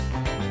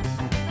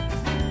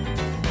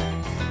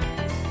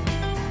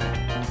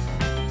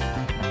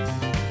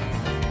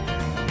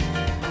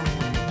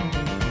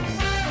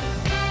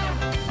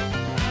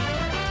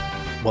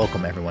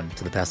Welcome, everyone,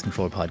 to the Pass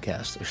Controller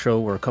Podcast, a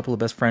show where a couple of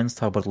best friends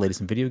talk about the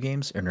latest in video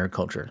games or nerd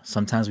culture.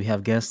 Sometimes we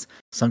have guests,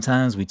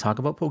 sometimes we talk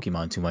about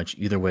Pokemon too much.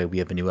 Either way, we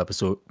have a new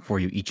episode for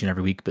you each and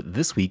every week, but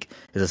this week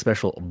is a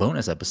special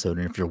bonus episode,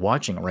 and if you're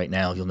watching right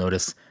now, you'll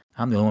notice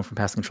I'm the only one from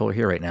Pass Controller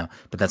here right now,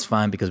 but that's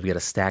fine because we got a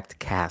stacked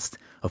cast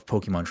of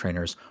Pokemon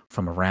trainers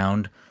from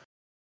around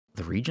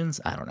the regions?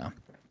 I don't know.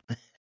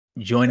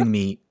 Joining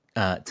me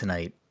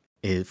tonight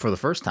is, for the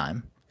first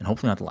time, and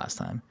hopefully not the last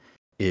time,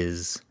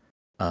 is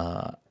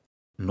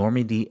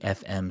Normandy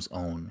FM's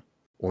own,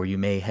 or you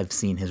may have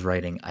seen his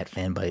writing at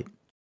Fanbyte,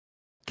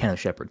 Kenneth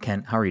Shepard.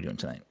 Ken, how are you doing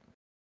tonight?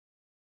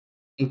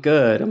 I'm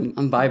good. I'm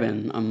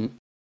vibing. I'm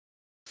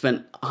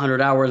spent 100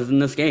 hours in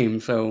this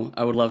game, so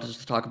I would love to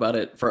just talk about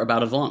it for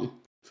about as long.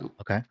 So.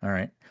 Okay, all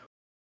right.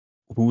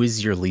 Who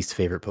is your least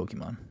favorite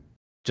Pokemon?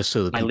 Just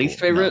so the my people least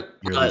favorite,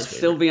 know your least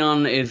favorite.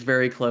 Sylveon is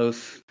very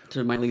close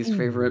to my least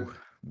favorite.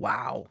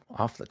 Wow,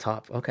 off the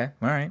top. Okay,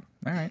 all right.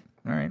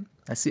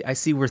 I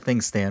see where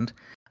things stand.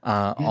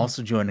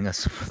 Also joining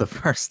us for the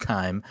first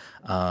time,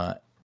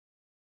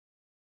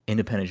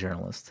 independent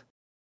journalist.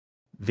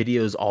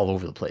 Videos all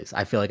over the place.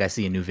 I feel like I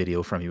see a new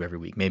video from you every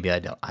week. Maybe I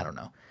don't. I don't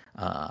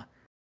know.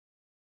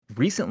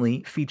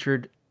 Recently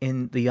featured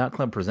in the Yacht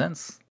Club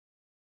Presents.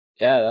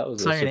 Yeah, that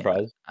was a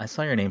surprise. I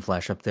saw your name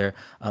flash up there.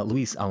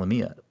 Luis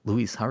Alamia.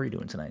 Luis, how are you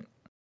doing tonight?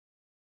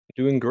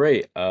 Doing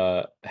great.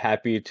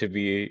 Happy to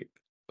be,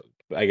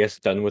 I guess,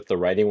 done with the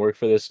writing work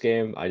for this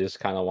game. I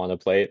just kind of want to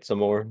play it some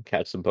more,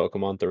 catch some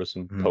Pokemon, throw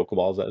some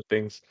Pokeballs at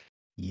things.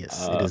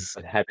 Yes, it is.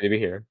 Happy to be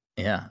here.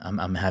 Yeah,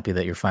 I'm happy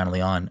that you're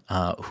finally on.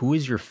 Who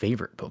is your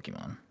favorite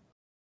Pokemon?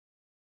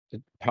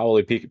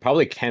 Probably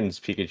Ken's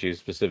Pikachu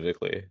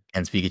specifically.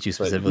 Ken's Pikachu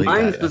specifically.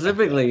 Mine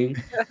specifically.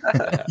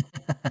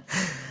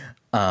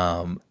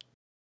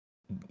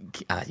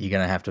 You're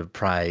gonna have to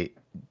pry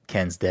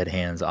Ken's dead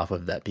hands off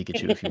of that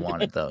Pikachu if you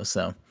want it, though.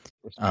 So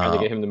trying to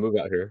get him to move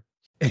out here.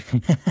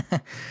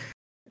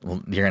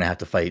 Well, you're gonna have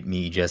to fight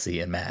me,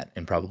 Jesse, and Matt,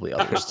 and probably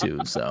others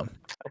too. So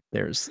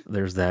there's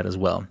that as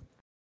well.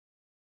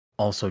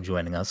 Also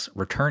joining us,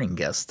 returning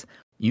guest.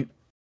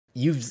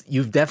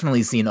 You've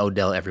definitely seen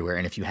Odell everywhere,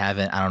 and if you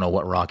haven't, I don't know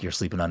what rock you're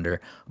sleeping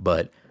under.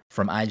 But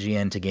from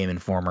IGN to Game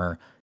Informer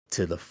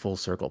to the Full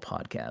Circle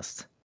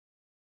podcast,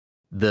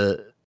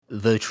 the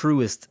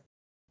truest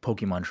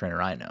Pokemon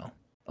trainer I know,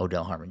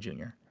 Odell Harmon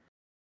Jr.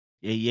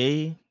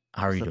 Yeah.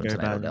 How are you doing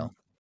tonight, Odell?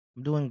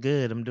 I'm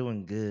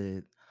doing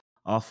good.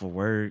 Off of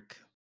work,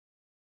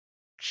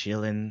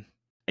 chilling.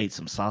 Ate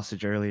some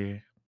sausage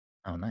earlier.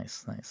 Oh,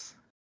 nice.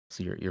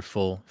 So you're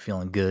full,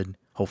 feeling good.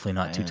 Hopefully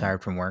not too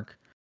tired from work.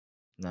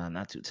 No,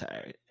 not too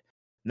tired.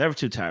 Never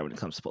too tired when it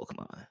comes to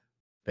Pokemon.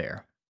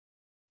 Fair.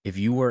 If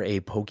you were a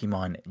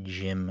Pokemon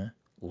gym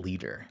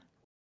leader,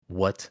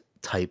 what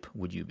type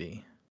would you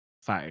be?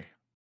 Fire.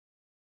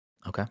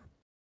 Okay.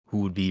 Who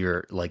would be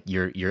your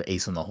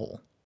ace in the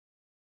hole?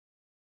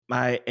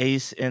 My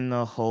ace in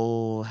the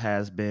hole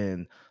has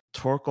been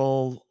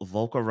Torkoal,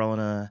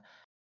 Volcarona,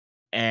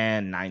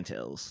 and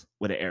Ninetales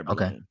with an air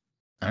balloon. Okay.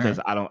 Because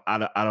I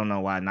don't know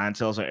why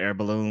Ninetales or air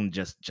balloon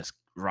just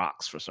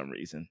rocks for some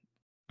reason.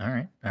 All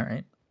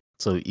right.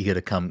 So you got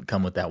to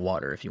come with that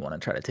water if you want to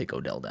try to take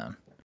Odell down.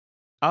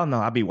 Oh no,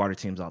 I beat water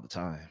teams all the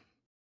time.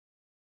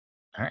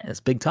 All right, that's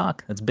big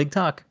talk.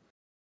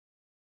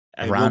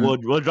 Hey,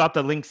 we'll drop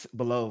the links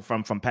below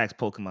from PAX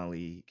Pokemon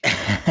League.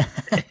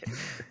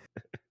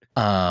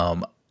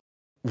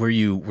 Were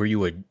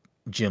you a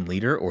gym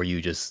leader, or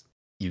you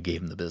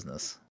gave him the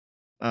business?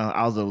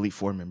 I was an Elite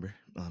Four member.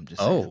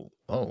 Just saying.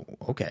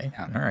 Okay.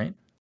 Yeah. All right.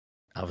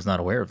 I was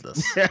not aware of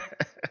this.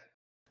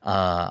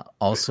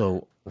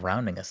 Also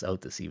rounding us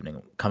out this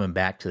evening, coming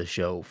back to the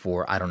show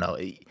for, I don't know,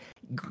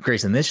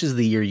 Grayson, this is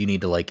the year you need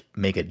to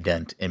make a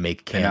dent and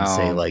make Cam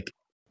say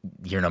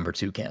you're number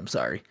 2, Cam.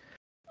 Sorry.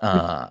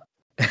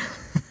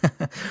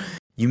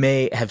 You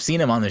may have seen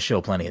him on the show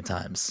plenty of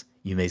times.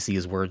 You may see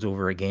his words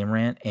over at Game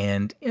Rant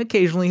and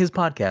occasionally his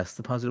podcast,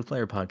 the Positive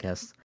Player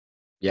Podcast.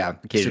 Yeah,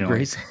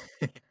 occasionally.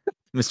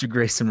 Mr.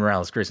 Grayson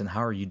Morales. Grayson,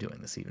 how are you doing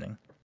this evening?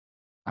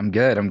 I'm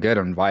good. I'm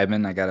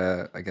vibing. I got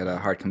a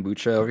hard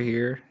kombucha over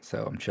here,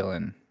 so I'm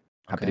chilling.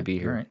 Happy to be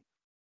here. All right.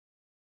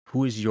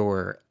 Who is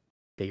your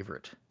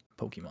favorite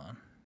Pokemon?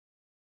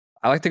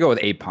 I like to go with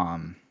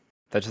Apom.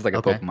 That's just like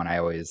a Pokemon I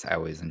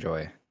always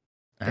enjoy.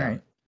 All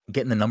right.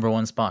 Getting the number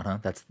 1 spot, huh?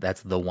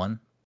 That's the one.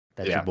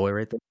 That's your boy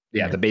right there.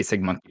 Yeah, the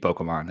basic monkey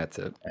Pokemon. That's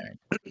it. All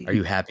right. Are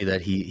you happy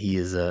that he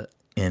is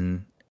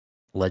in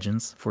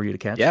Legends for you to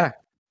catch? Yeah.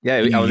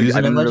 I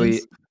didn't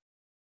really.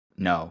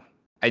 No,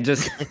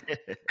 just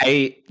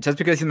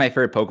because he's my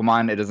favorite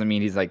Pokemon, it doesn't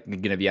mean he's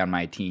gonna be on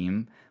my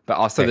team. But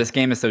also, this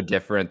game is so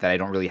different that I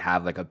don't really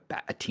have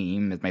a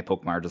team. My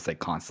Pokemon are just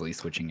constantly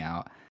switching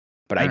out.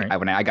 But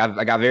I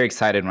got very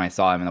excited when I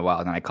saw him in the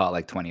wild, and I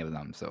caught 20 of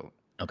them. So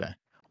okay,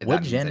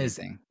 what gen is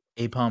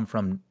Apom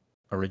from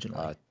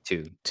originally?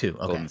 2. Okay,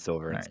 Gold and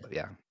Silver. And stuff,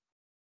 yeah.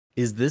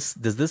 Does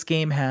this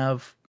game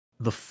have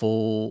the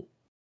full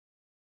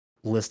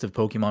list of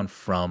Pokemon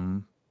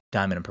from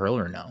Diamond and Pearl,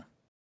 or no?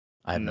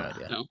 I have no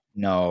idea.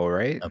 No,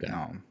 right? Okay.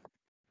 No.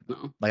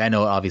 No. Like I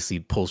know it obviously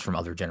pulls from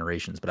other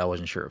generations, but I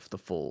wasn't sure if the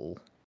full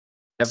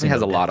Definitely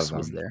has a lot of Dex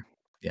was them. there.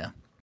 Yeah.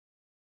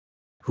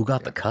 Who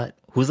got the cut?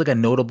 Who's like a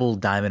notable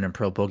Diamond and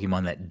Pearl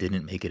Pokemon that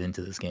didn't make it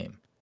into this game?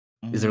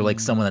 Is there like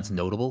someone that's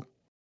notable?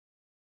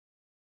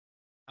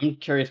 I'm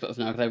curious about this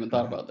now because I haven't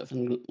thought about this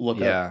and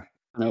look up.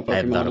 No, I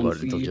haven't thought Pokemon about and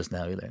it until see. just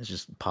now either. It's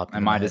just popped My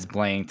in my mind head. is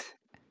blanked.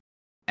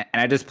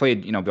 And I just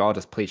played, we all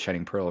just played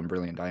Shining Pearl and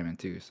Brilliant Diamond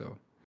too, so.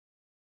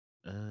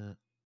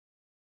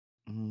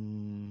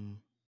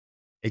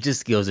 It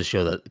just goes to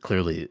show that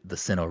clearly the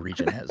Sinnoh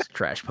region has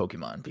trash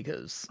Pokemon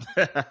because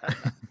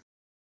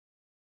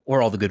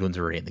or all the good ones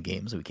are already in the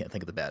game, so we can't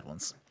think of the bad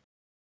ones.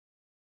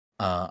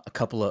 A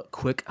couple of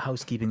quick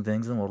housekeeping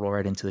things, and we'll roll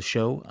right into the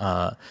show.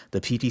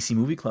 The PTC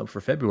Movie Club for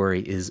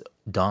February is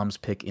Dom's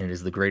pick, and it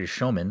is The Greatest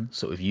Showman.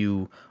 So if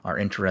you are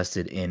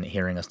interested in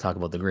hearing us talk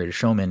about The Greatest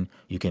Showman,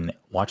 you can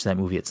watch that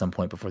movie at some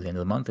point before the end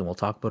of the month, and we'll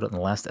talk about it in the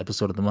last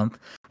episode of the month.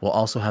 We'll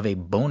also have a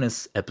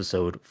bonus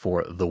episode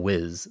for The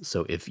Wiz.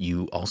 So if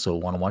you also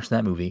want to watch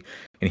that movie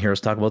and hear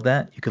us talk about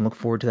that, you can look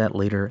forward to that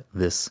later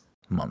this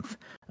month.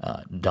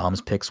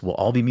 Dom's picks will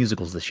all be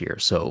musicals this year,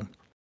 so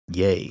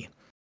yay.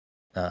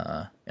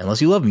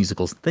 Unless you love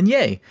musicals, then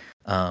yay.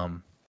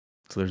 So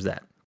there's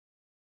that.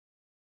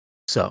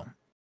 So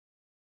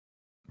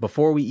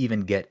before we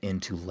even get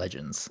into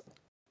Legends,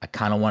 I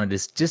kind of wanted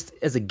to just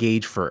as a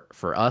gauge for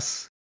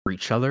us, for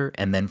each other,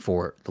 and then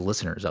for the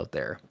listeners out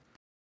there.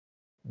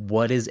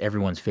 What is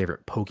everyone's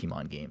favorite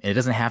Pokemon game? And it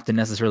doesn't have to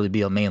necessarily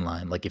be a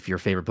mainline. Like if your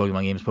favorite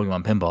Pokemon game is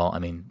Pokemon Pinball, I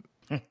mean,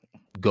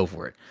 go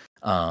for it.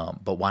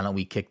 But why don't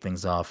we kick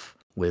things off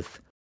with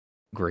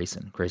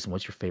Grayson? Grayson,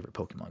 what's your favorite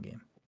Pokemon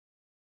game?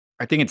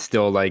 I think it's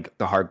still like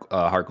the Heart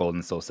Gold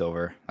and Soul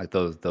Silver, like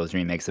those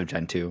remakes of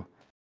Gen 2.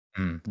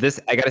 This,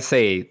 I gotta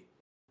say,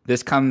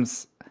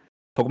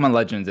 Pokemon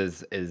Legends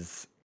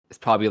is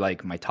probably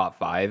like my top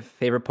 5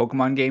 favorite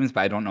Pokemon games,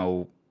 but I don't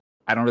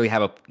really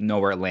know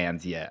where it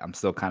lands yet. I'm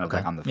still kind of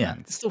like on the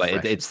fence,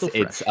 but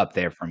it's up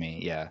there for me.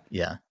 Yeah.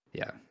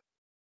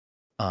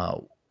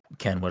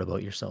 Ken, what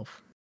about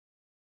yourself?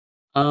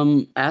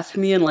 Ask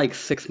me in like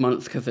 6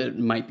 months because it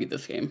might be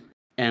this game,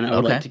 and I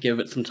would like to give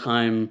it some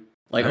time,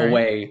 like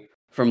away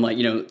from like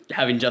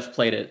having just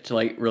played it to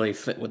like really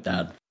sit with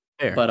that.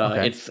 Fair. But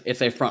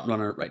it's a front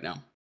runner right now.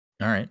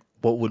 All right.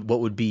 What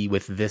would be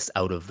with this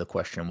out of the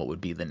question? What would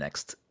be the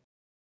next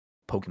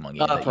Pokemon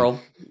game? Pearl.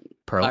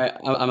 Pearl.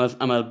 I'm a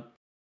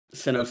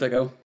Sinnoh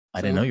sicko. I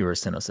didn't know you were a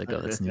Sinnoh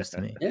sicko. That's news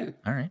to me. Yeah.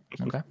 All right.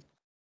 Okay.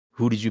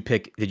 Who did you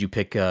pick? Did you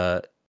pick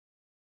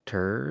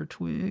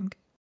Turtwig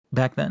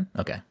back then?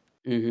 Okay.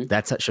 Mm-hmm.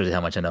 That shows you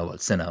how much I know about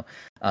Sinnoh.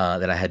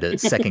 That I had to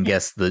second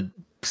guess the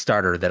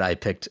starter that I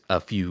picked a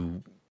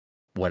few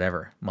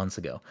months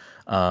ago.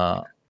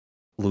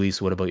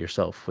 Luis, what about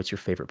yourself? What's your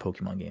favorite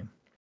Pokemon game?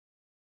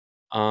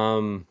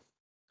 I'm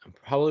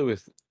probably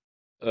with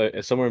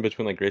somewhere in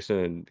between like Grayson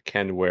and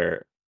Ken,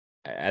 where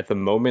at the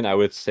moment I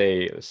would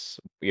say it's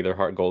either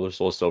Heart Gold or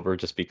Soul Silver,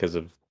 just because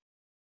of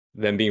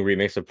them being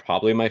remakes are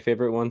probably my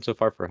favorite one so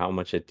far for how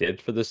much it did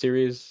for the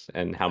series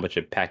and how much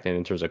it packed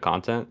in terms of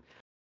content.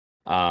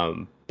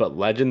 But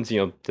Legends,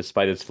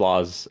 despite its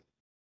flaws,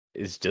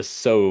 is just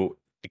so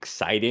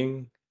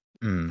exciting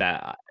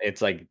that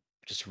it's like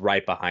just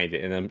right behind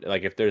it. And then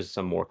like if there's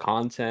some more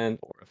content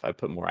or if I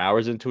put more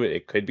hours into it,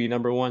 it could be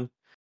number 1.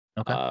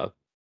 Okay.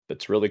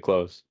 It's really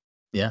close.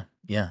 Yeah.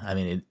 I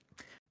mean,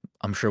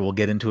 I'm sure we'll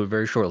get into it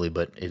very shortly,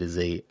 but it is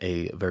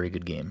a very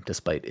good game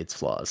despite its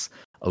flaws.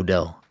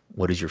 Odell,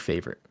 what is your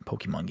favorite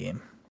Pokemon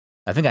game?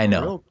 I think I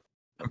know.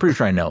 I'm pretty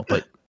sure I know,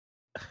 but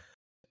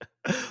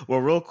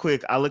well, real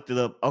quick, I looked it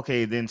up.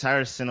 Okay, the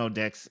entire Sinnoh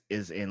Dex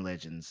is in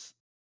Legends.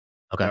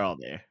 Okay, they're all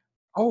there.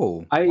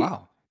 Oh,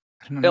 wow.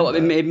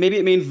 Maybe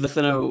it means the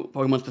Sinnoh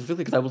Pokemon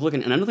specifically because I was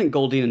looking, and I don't think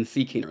Goldeen and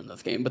Seaking are in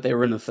this game, but they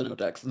were in the Sinnoh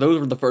Dex. Those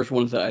were the first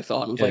ones that I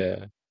saw, and I was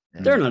like,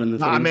 they're not in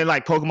this game. I mean,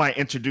 like Pokemon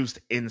introduced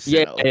in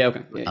Sinnoh. Yeah,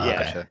 okay.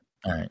 Yeah.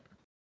 All right.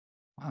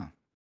 Wow.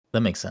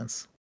 That makes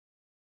sense.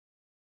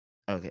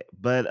 Okay,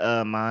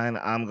 but mine,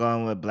 I'm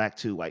going with Black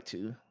 2, White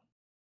 2.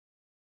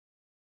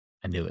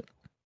 I knew it.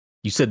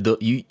 You said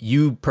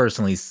you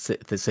personally say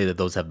that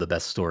those have the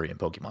best story in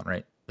Pokemon,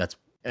 right? That's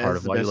part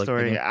of why you like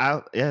the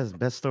game? It's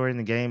best story in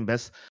the game.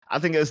 I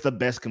think it's the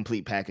best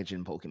complete package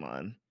in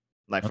Pokemon,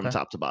 like from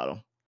top to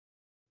bottom.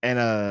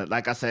 And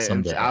like I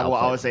said, I will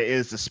always say it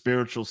is the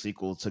spiritual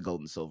sequel to Gold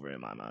and Silver in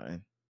my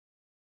mind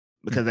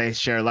because they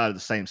share a lot of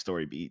the same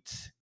story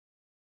beats.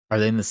 Are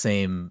they in the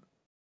same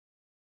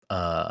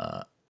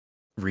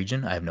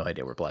region? I have no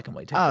idea where Black and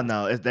White take place. Oh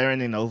no, they're in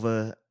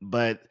Unova,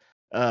 but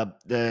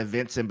the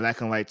events in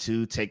Black and White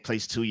 2 take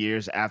place 2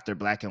 years after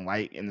Black and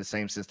White, in the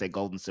same sense that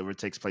Gold and Silver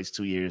takes place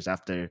 2 years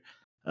after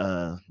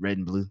Red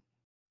and Blue.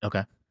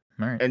 Okay,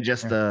 all right. And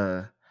just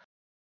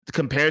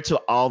compared to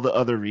all the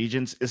other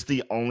regions, it's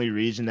the only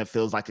region that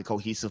feels like a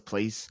cohesive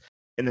place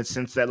in the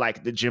sense that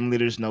like the gym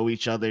leaders know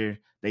each other,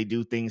 they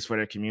do things for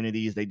their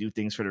communities, they do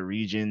things for the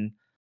region.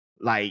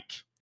 Like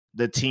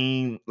the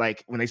team,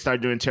 like when they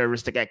started doing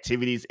terroristic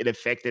activities, it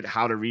affected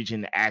how the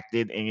region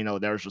acted,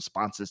 and there was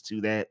responses to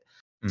that.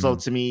 So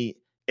to me,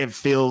 it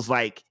feels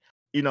like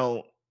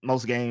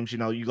most games,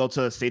 you go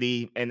to a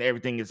city and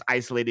everything is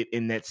isolated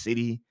in that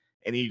city.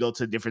 And then you go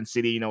to a different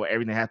city, where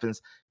everything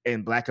happens.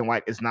 In Black and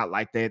White, it's not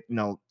like that.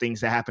 Things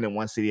that happen in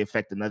one city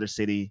affect another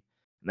city.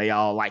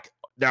 And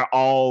they're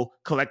all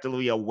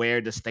collectively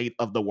aware the state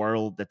of the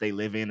world that they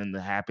live in and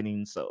the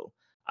happenings. So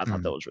I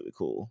thought that was really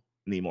cool.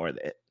 Need more of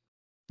that.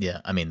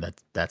 Yeah, I mean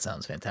that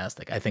sounds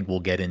fantastic. I think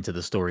we'll get into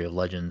the story of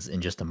Legends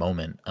in just a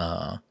moment,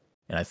 and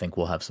I think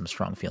we'll have some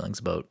strong feelings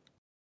about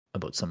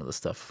some of the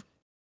stuff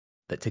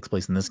that takes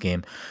place in this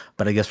game.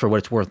 But I guess for what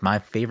it's worth, my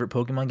favorite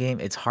Pokemon game,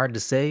 it's hard to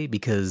say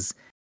because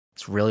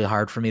it's really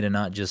hard for me to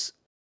not just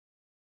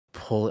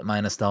pull at my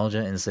nostalgia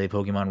and say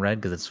Pokemon Red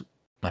because it's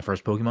my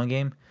first Pokemon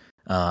game.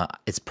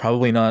 It's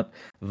probably not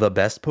the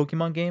best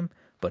Pokemon game,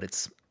 but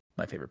it's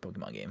my favorite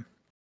Pokemon game.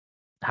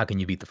 How can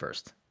you beat the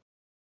first?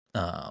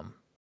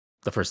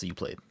 The first that you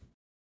played.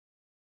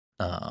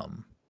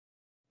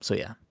 So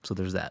yeah, so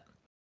there's that.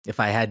 If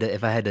I had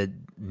to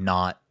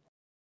not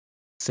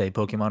say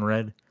Pokemon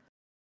Red,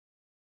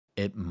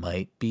 it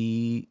might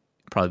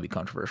probably be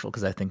controversial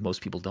because I think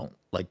most people don't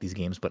like these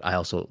games, but I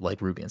also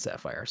like Ruby and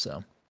Sapphire,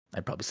 so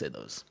I'd probably say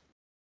those.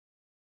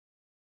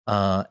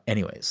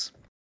 Anyways,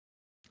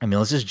 I mean,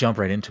 let's just jump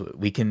right into it.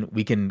 We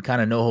can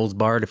kind of no holds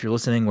barred. If you're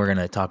listening, we're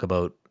gonna talk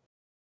about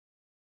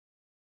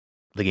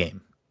the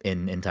game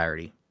in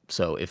entirety.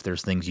 So if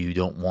there's things you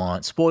don't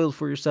want spoiled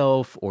for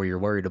yourself, or you're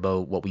worried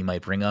about what we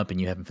might bring up and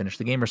you haven't finished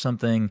the game or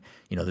something,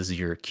 this is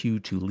your cue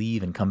to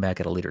leave and come back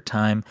at a later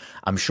time.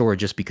 I'm sure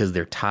just because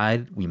they're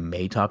tied, we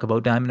may talk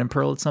about Diamond and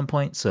Pearl at some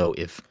point. So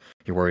if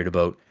you're worried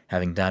about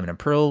having Diamond and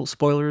Pearl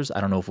spoilers, I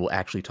don't know if we'll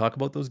actually talk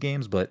about those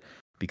games, but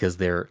because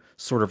they're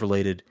sort of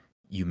related,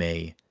 you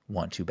may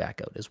want to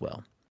back out as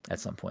well at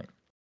some point.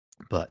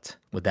 But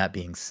with that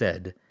being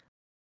said,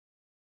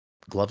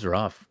 gloves are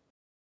off.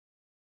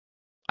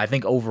 I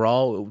think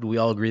overall, do we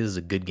all agree this is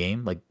a good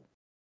game? Like,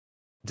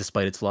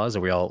 despite its flaws,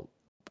 are we all?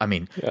 I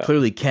mean,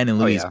 clearly Ken and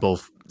Luis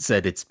both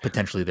said it's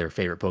potentially their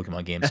favorite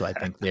Pokemon game, so I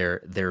think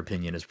their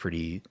opinion is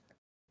pretty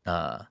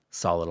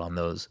solid on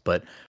those.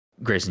 But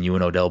Grayson, you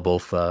and Odell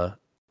both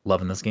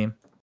loving this game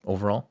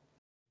overall?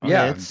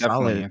 Yeah, it's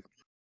definitely. Solid.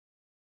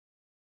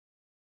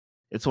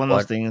 It's one of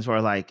those things where,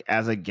 like,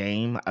 as a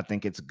game, I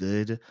think it's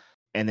good.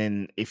 And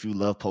then if you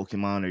love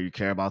Pokemon or you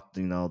care about,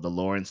 the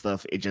lore and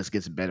stuff, it just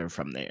gets better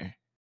from there.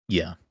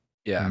 Yeah.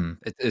 Yeah.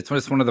 It's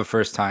one of the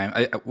first time.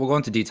 We'll go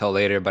into detail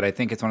later, but I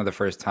think it's one of the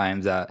first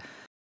times that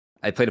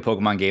I played a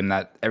Pokemon game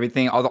that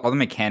everything, all the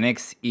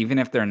mechanics, even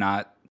if they're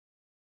not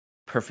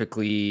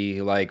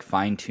perfectly like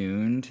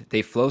fine-tuned,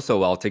 they flow so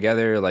well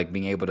together, like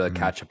being able to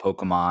catch a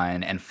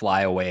Pokemon and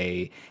fly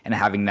away and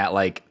having that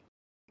like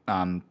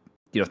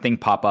thing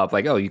pop up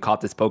like, oh, you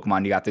caught this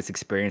Pokemon, you got this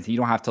experience. You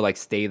don't have to like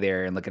stay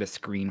there and look at a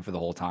screen for the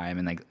whole time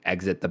and like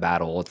exit the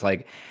battle. It's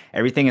like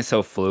everything is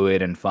so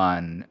fluid and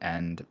fun,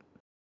 and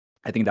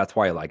I think that's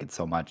why I like it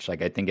so much.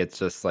 Like I think it's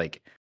just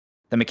like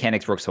the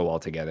mechanics work so well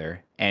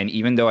together. And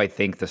even though I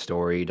think the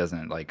story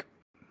doesn't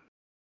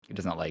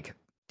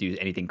do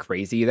anything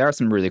crazy, there are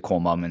some really cool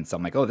moments.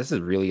 I'm like, oh, this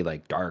is really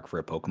like dark for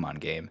a Pokemon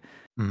game.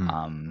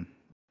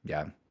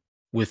 Yeah.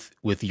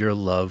 With your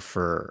love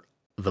for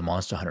the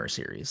Monster Hunter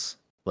series,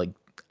 like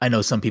I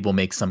know some people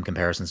make some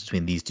comparisons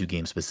between these two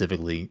games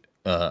specifically.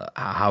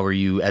 How are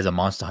you as a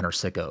Monster Hunter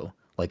sicko?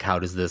 Like, how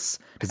does this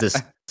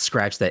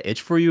scratch that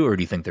itch for you, or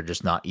do you think they're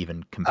just not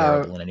even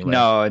comparable in any way?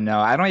 No,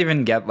 I don't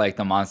even get like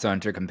the Monster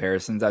Hunter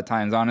comparisons at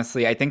times.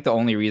 Honestly, I think the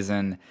only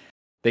reason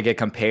they get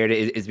compared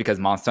is because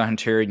Monster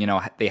Hunter,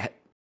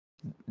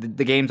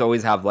 the games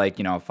always have like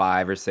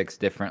 5 or 6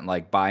 different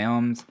like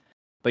biomes,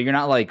 but you're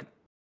not like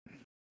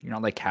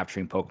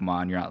capturing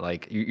Pokemon. You're not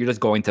like you're just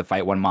going to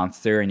fight one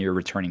monster and you're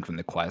returning from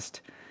the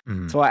quest.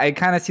 So I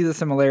kind of see the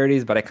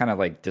similarities, but I kind of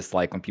like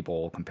dislike when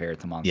people compare it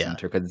to Monster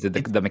Hunter because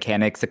the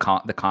mechanics, the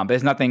combat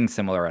is nothing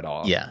similar at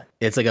all. Yeah,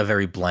 it's like a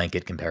very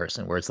blanket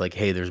comparison where it's like,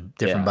 hey, there's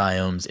different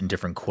biomes and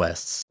different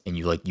quests, and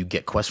you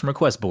get quests from a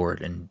quest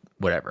board and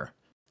whatever.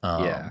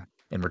 And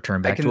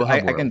return back to a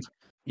hub world.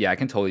 I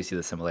can totally see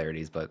the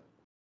similarities, but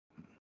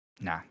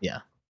nah.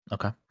 Yeah.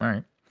 Okay. All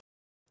right.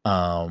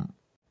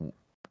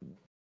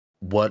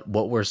 What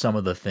were some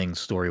of the things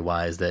story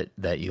wise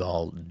that you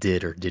all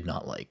did or did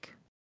not like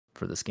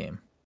for this game?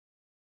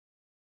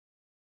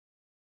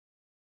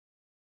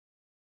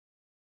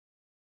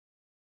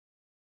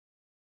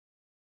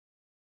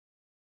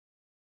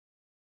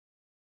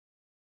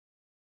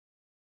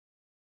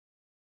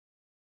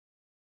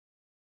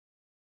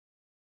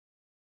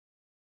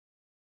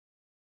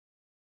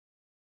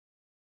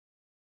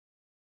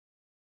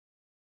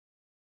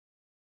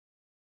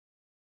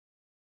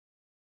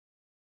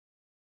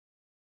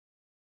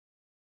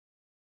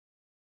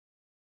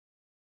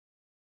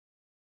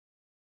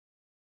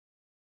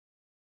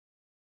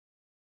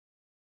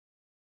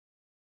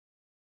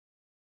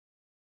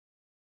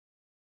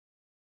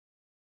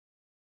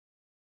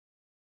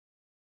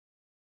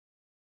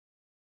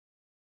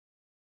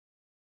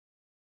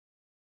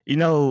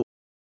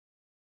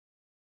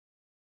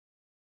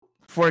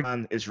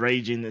 It's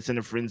raging, it's in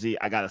a frenzy,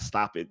 I gotta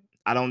stop it.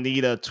 I don't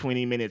need a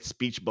 20-minute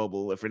speech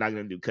bubble if we're not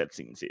gonna do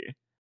cutscenes here.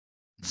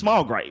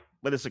 Small gripe,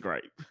 but it's a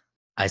gripe.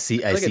 I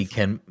see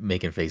Ken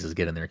making faces.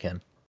 Get in there,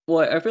 Ken.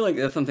 Well, I feel like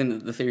that's something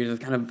that the series has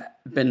kind of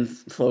been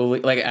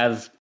slowly, like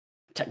as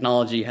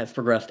technology has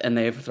progressed and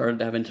they've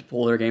started having to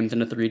pull their games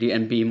into 3D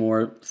and be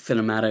more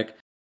cinematic.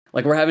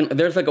 Like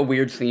there's like a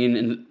weird scene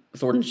in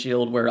Sword and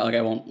Shield where like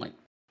I won't like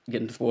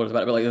get into spoilers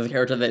about it, but like there's a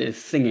character that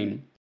is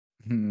singing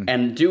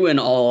and doing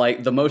all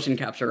like the motion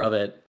capture of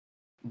it,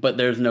 but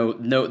there's no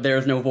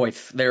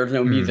voice, there's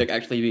no music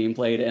actually being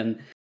played, and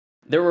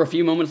there were a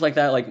few moments like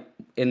that, like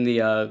in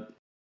the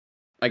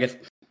I guess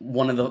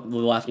one of the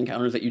last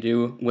encounters that you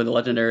do with a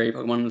legendary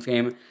Pokemon in this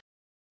game.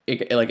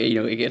 It like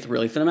it gets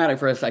really cinematic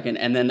for a second,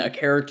 and then a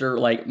character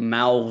like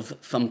mouths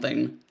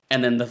something,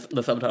 and then the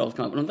subtitles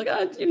come up, and I'm like,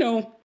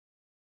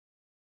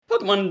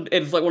 Pokemon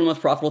is like one of the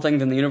most profitable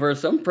things in the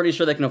universe, so I'm pretty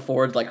sure they can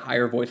afford like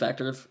hire voice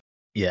actors,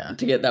 to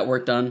get that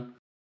work done.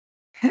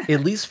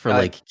 At least for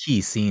like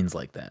key scenes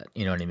like that,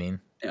 you know what I mean?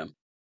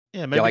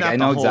 Yeah, maybe like I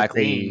know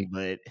exactly,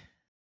 but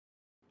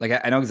like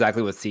I know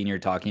exactly what scene you're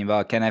talking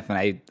about, Kenneth,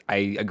 and I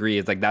agree.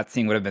 It's like that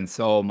scene would have been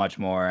so much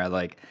more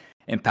like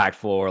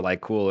impactful or like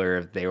cooler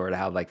if they were to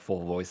have like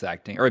full voice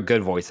acting or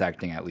good voice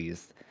acting at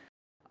least.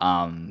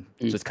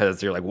 Just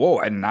because you're like, whoa,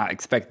 I did not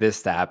expect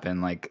this to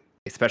happen, like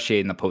especially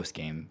in the post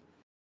game.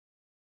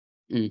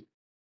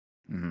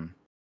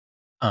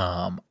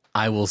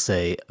 I will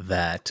say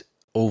that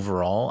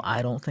overall,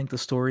 I don't think the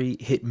story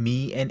hit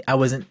me, and I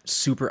wasn't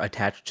super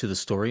attached to the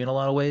story in a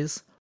lot of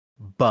ways.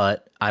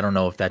 But I don't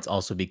know if that's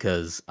also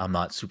because I'm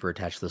not super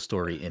attached to the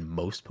story in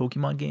most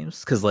Pokemon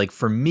games. Because like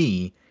for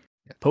me,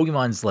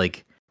 Pokemon's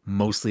like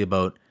mostly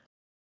about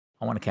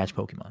I want to catch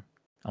Pokemon.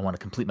 I want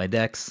to complete my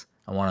decks.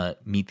 I want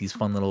to meet these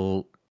fun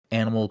little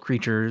animal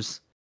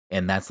creatures,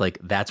 and that's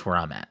where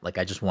I'm at. Like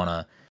I just want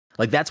to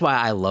that's why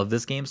I love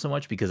this game so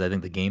much, because I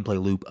think the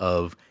gameplay loop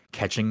of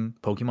catching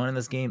Pokemon in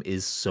this game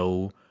is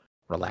so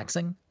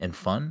relaxing and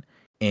fun.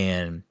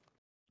 And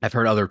I've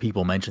heard other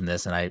people mention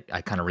this, and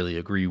I kind of really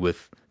agree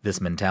with this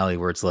mentality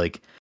where it's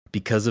like,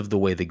 because of the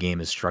way the game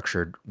is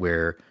structured,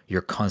 where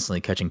you're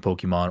constantly catching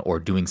Pokemon or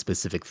doing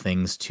specific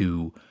things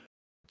to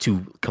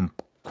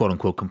quote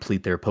unquote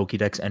complete their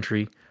Pokédex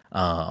entry,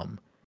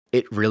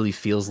 it really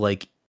feels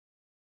like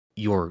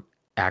you're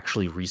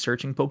actually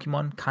researching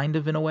Pokemon kind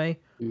of in a way,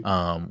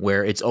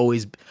 where it's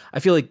always, I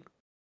feel like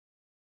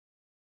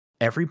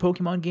every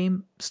Pokemon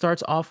game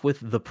starts off with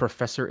the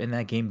professor in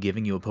that game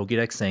giving you a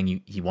Pokédex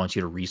saying he wants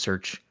you to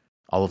research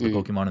all of the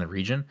Pokemon in the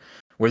region,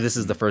 where this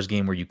is the first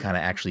game where you kind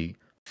of actually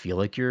feel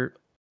like you're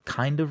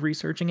kind of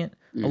researching it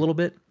a little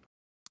bit.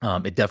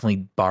 It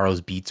definitely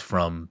borrows beats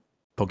from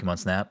Pokemon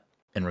Snap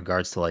in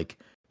regards to like,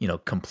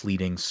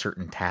 completing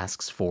certain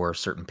tasks for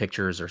certain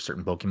pictures or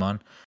certain Pokemon.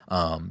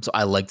 So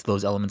I liked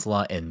those elements a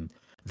lot, and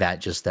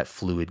that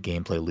fluid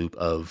gameplay loop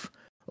of,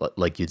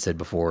 like you'd said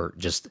before,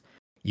 just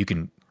you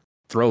can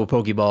throw a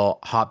Pokeball,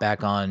 hop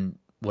back on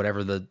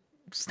whatever the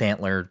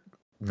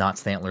not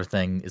Stantler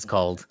thing is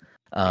called.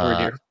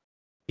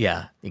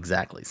 Yeah,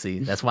 exactly. See,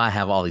 that's why I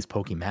have all these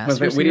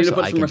Pokemasters. We need to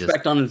put some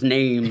respect on his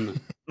name.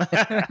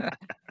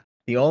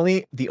 The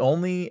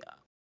only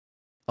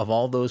of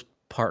all those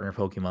partner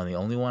Pokemon, the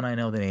only one I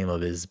know the name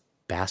of is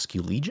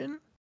Basculegion.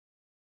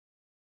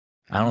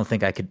 I don't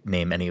think I could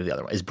name any of the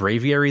other ones. Is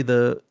Braviary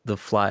the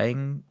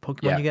flying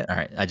Pokemon you get? All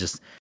right, I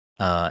just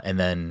and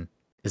then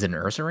is it an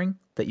Ursaring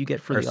that you get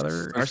for the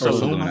other?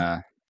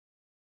 Ursaluna.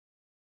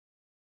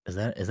 Is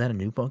that a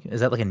new Pokemon?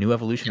 Is that like a new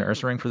evolution of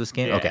Ursaring for this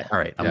game? Yeah. Okay, all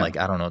right. I'm like,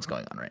 I don't know what's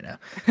going on right now.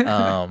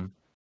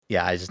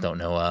 Yeah, I just don't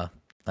know. I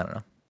don't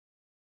know.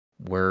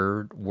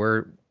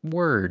 Wordier.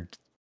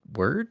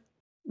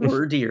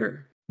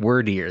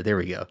 There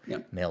we go.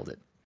 Yep. Nailed it.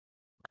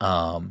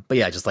 But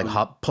yeah, just like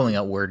pulling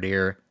out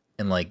Wordier,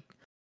 and like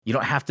you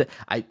don't have to.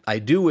 I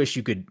do wish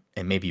you could,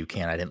 and maybe you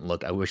can. I didn't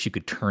look. I wish you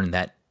could turn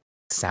that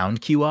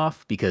sound cue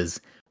off,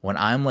 because when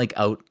I'm like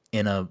out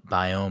in a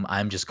biome,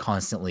 I'm just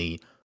constantly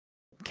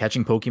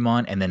catching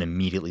Pokemon and then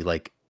immediately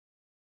like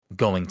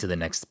going to the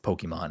next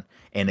Pokemon,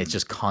 and it's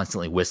just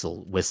constantly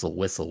whistle.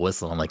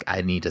 I'm like,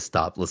 I need to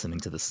stop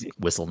listening to this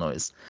whistle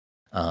noise.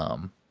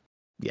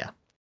 Yeah.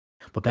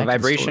 But the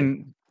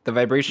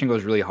vibration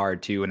goes really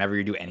hard too whenever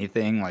you do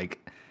anything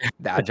like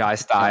the Agile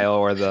style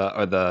or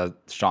the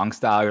strong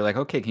style. You're like,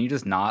 okay, can you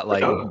just not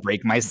like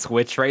break my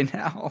Switch right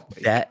now?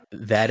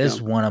 That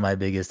is one of my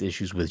biggest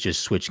issues with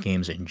just Switch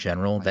games in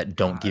general, that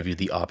don't give you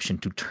the option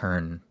to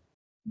turn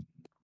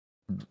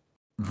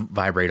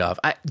vibrate off.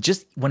 I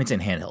just, when it's in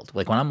handheld,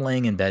 like when I'm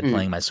laying in bed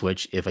playing my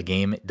Switch, if a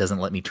game doesn't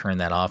let me turn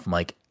that off, I'm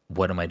like,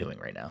 what am I doing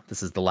right now?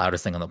 This is the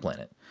loudest thing on the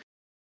planet.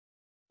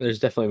 There's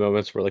definitely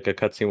moments where like a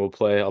cutscene will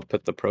play. I'll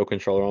put the Pro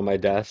controller on my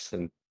desk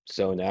and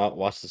zone out,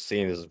 watch the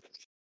scene. I was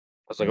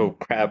like, oh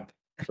crap,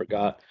 I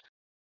forgot.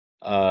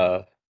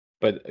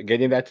 But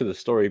getting back to the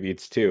story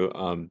beats too.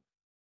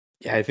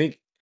 Yeah, I think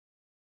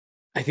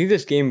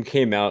this game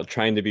came out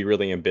trying to be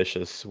really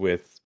ambitious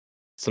with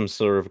some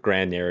sort of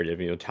grand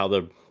narrative, tell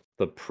the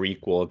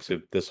prequel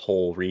to this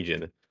whole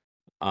region.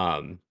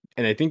 And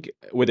I think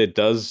what it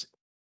does,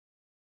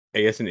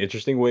 I guess in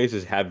interesting ways,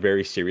 is have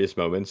very serious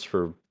moments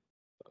for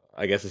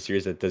I guess, a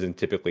series that doesn't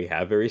typically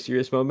have very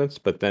serious moments,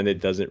 but then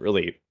it doesn't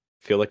really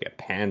feel like it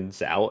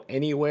pans out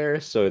anywhere,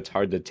 so it's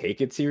hard to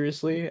take it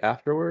seriously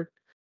afterward.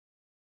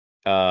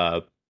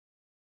 Uh,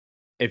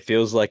 it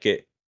feels like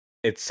it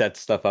sets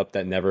stuff up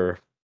that never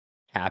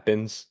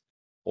happens,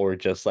 or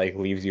just like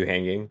leaves you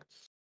hanging.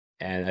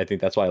 And I think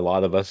that's why a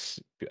lot of us,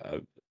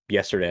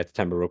 yesterday at the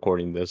time of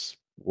recording this,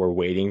 were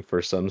waiting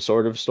for some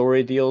sort of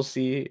story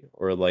DLC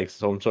or like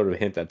some sort of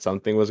hint that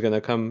something was going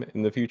to come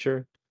in the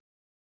future.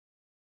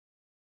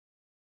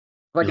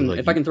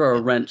 If I can throw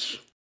a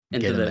wrench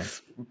into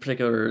this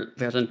particular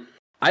discussion,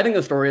 I think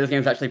the story of this game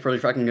is actually pretty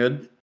fucking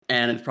good,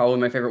 and it's probably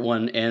my favorite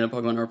one in a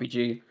Pokemon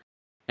RPG.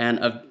 And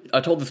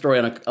I've told the story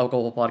on a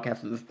couple of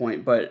podcasts at this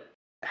point, but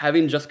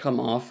having just come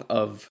off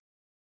of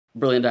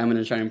Brilliant Diamond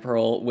and Shining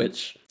Pearl,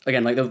 which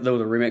again, like those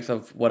were remakes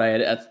of what I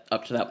had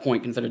up to that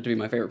point considered to be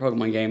my favorite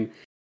Pokemon game.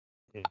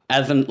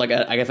 As an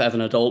I guess as an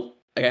adult,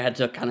 I had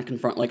to kind of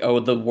confront like, oh,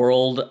 the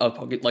world of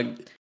Pokemon,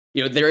 like,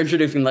 you know, they're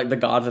introducing like the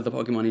gods of the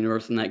Pokemon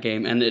universe in that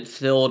game, and it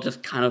still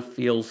just kind of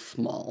feels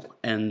small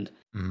and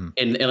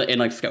in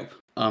like scope.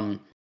 And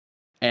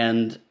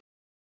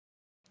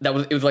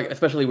it was like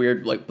especially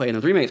weird like playing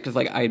those remakes because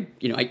like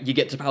you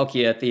get to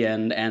Palkia at the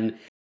end and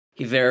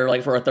he's there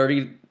like for a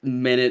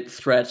 30-minute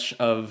stretch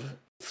of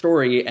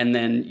story, and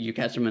then you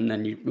catch him and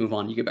then you move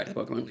on, you get back to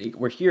the Pokemon League.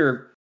 Where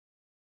here,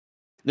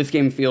 this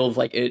game feels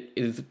like it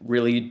is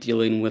really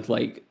dealing with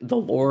like the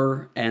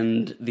lore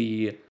and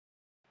the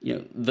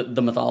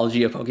the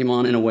mythology of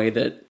Pokemon in a way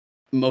that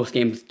most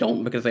games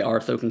don't, because they are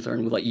so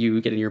concerned with like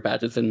you getting your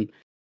badges and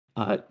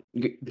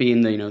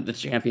being the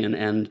champion.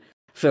 And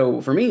so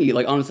for me,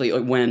 like honestly,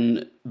 like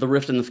when the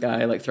Rift in the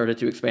Sky like started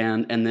to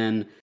expand and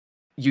then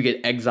you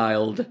get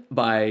exiled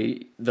by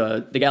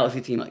the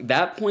Galaxy team, like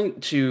that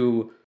point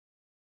to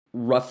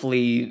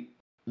roughly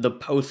the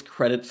post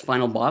credits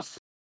final boss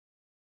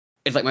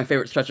is like my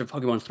favorite stretch of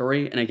Pokemon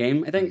story in a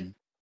game, I think.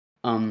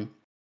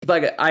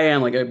 Like I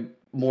am like a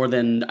more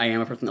than I am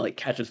a person that like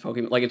catches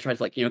Pokemon, like it tries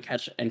to like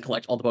catch and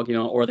collect all the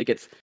Pokemon, or that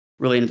gets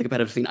really into the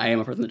competitive scene. I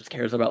am a person that just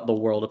cares about the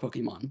world of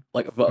Pokemon,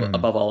 like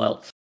above all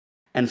else.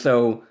 And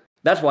so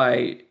that's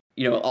why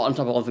on top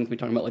of all the things we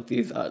talking about, like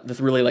these this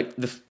really like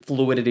this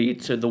fluidity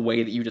to the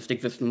way that you just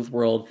exist in this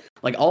world,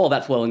 like all of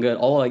that's well and good.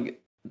 All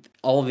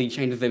of the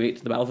changes they made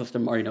to the battle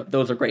system are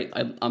those are great.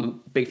 I'm a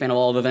big fan of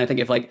all of those, and I think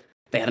if like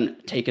they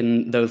hadn't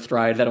taken those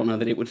strides, I don't know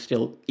that it would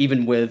still,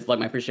 even with like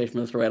my appreciation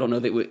for the story, I don't know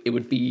that it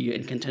would be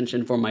in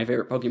contention for my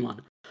favorite Pokemon.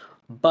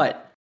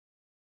 But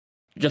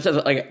just as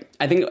like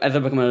I think as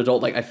I've become an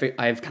adult, like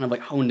I've kind of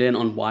like honed in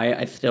on why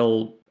I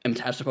still am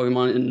attached to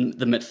Pokemon in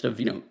the midst of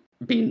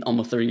being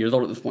almost 30 years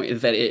old at this point,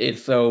 is that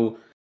it's so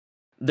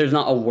there's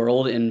not a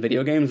world in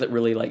video games that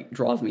really like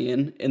draws me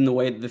in the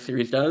way that the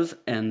series does,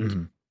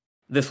 and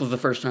this was the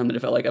first time that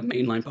it felt like a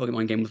mainline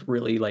Pokemon game was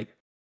really like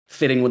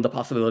sitting with the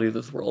possibilities of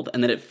this world,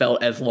 and that it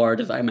felt as large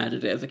as I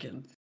imagined it as a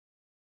kid.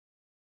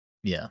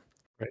 Yeah.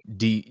 Right.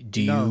 Do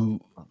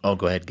you? Oh,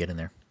 go ahead, get in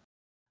there.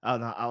 Oh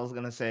no, I was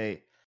gonna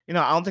say, I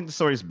don't think the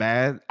story's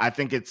bad. I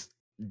think it's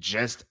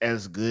just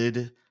as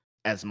good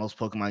as most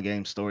Pokemon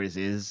game stories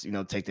is.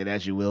 Take that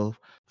as you will,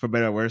 for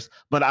better or worse.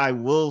 But I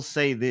will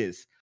say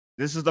this: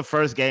 this is the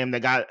first game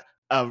that got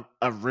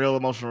a real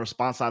emotional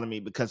response out of me,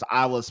 because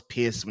I was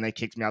pissed when they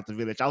kicked me out the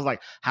village. I was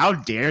like, "How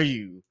dare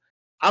you!"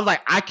 I was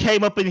like, I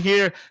came up in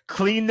here,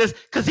 clean this,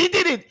 because he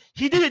did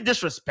it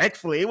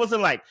disrespectfully. It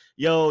wasn't like,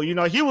 yo,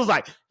 he was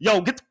like,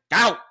 yo, get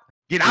out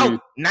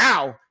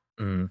now.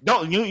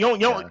 Don't you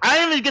I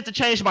didn't even get to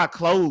change my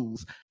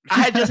clothes.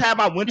 I had just had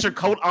my winter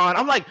coat on.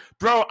 I'm like,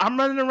 bro, I'm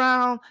running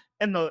around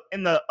in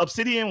the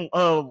obsidian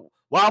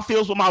wild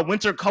fields with my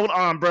winter coat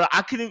on, bro.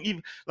 I couldn't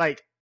even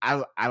like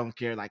I don't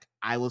care. Like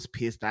I was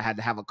pissed I had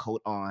to have a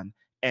coat on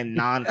and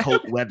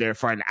non-coat weather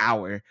for an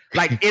hour.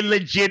 Like it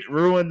legit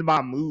ruined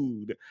my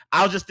mood.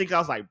 I was just thinking, I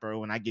was like, bro,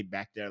 when I get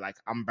back there, like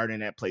I'm burning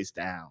that place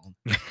down.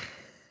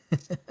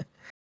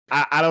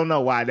 I don't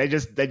know why. They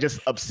just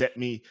upset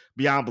me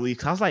beyond belief.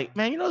 Cause I was like,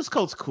 man, this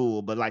coat's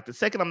cool, but like the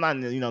second I'm not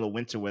in the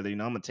winter weather, I'm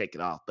gonna take it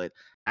off. But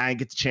I didn't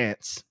get the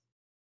chance.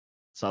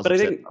 So I was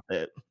upset about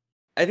that.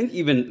 I think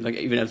even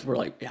as we're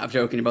like half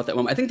joking about that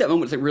moment, I think that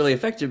moment's like really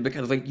effective,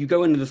 because like you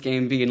go into this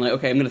game being like,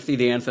 okay, I'm going to see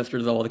the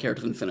ancestors of all the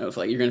characters in Sinnoh. So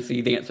like you're going to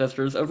see the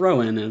ancestors of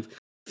Rowan and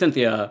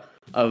Cynthia,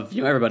 of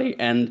everybody.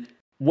 And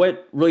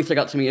what really stuck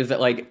out to me is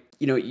that like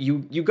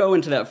you go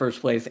into that first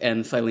place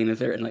and Cylene is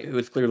there, and like who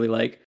is clearly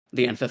like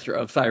the ancestor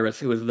of Cyrus,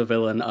 who is the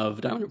villain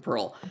of Diamond and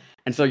Pearl.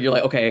 And so you're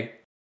like, okay,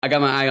 I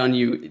got my eye on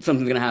you.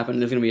 Something's going to happen.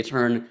 There's going to be a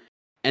turn.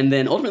 And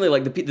then ultimately,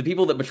 like the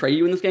people that betray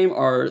you in this game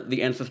are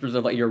the ancestors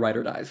of like your ride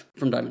or dies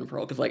from Diamond and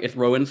Pearl, because like it's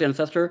Rowan's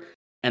ancestor,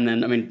 and then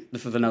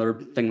this is another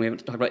thing we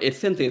haven't talked about. It's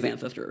Cynthia's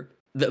ancestor.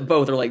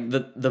 Both are like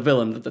the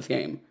villains of this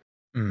game.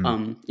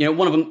 One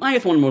of them, I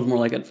guess, one was more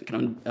like a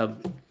kind of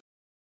a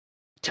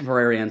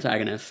temporary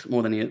antagonist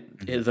more than he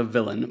is a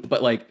villain.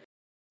 But like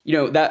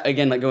that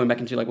again, like going back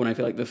into like when I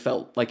feel like this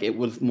felt like it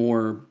was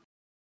more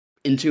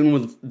in tune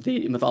with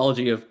the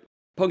mythology of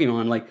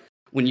Pokemon, like.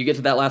 When you get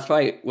to that last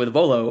fight with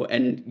Volo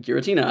and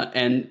Giratina,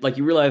 and like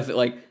you realize that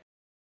like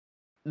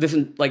this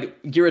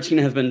like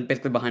Giratina has been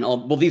basically behind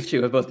all. Well, these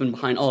two have both been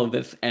behind all of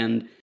this,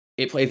 and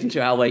it plays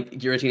into how like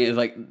Giratina is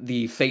like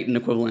the Satan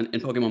equivalent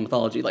in Pokemon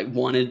mythology. Like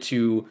wanted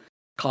to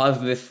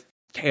cause this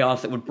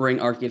chaos that would bring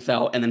Arceus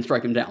out and then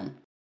strike him down.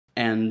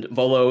 And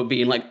Volo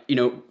being like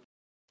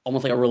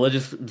almost like a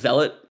religious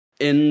zealot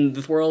in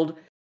this world.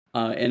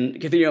 And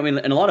because I mean,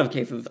 in a lot of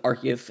cases,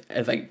 Arceus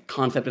as a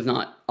concept is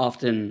not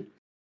often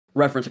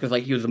referenced because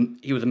like he was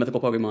a mythical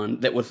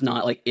Pokemon that was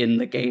not like in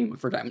the game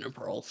for Diamond and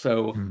Pearl.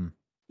 So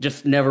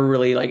just never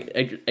really like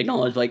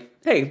acknowledged like,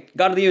 hey,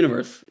 God of the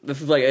universe.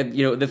 This is like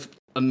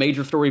a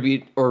major story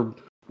beat or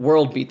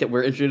world beat that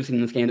we're introducing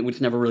in this game that we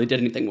just never really did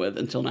anything with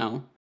until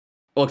now.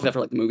 Well, except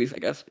for like the movies, I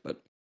guess,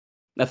 but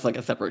that's like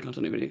a separate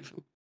continuity.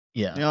 So.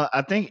 Yeah,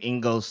 I think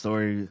Ingo's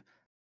story,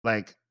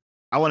 like,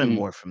 I wanted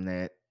more from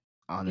that.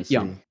 Honestly,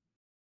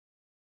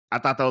 I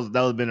thought that would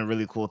have been a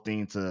really cool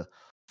thing to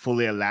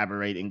fully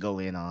elaborate and go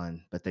in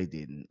on, but they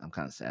didn't. I'm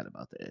kind of sad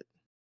about that.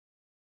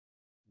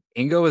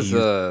 Ingo is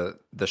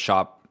the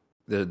shop,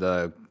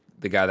 the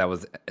guy that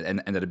was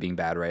ended up being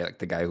bad, right? Like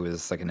the guy who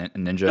was like a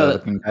ninja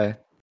looking guy.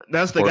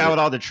 That's the guy with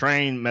all the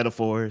train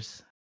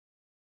metaphors.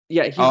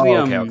 Yeah, he's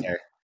okay.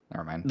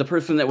 Never mind. The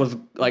person that was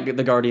like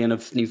the guardian of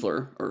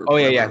Sneasler.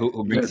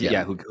 Who brings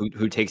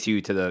who takes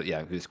you to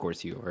the who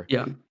escorts you over.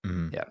 Yeah.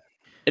 Mm-hmm. Yeah.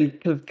 And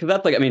because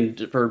that's like, I mean,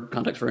 for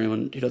context for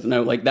anyone who doesn't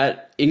know, like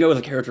that Ingo is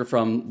a character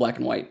from Black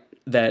and White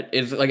that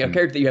is like a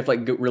character that you have to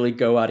like really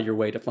go out of your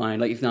way to find.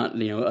 Like he's not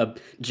a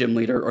gym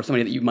leader or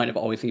somebody that you might have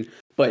always seen.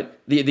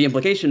 But the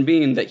implication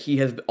being that he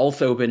has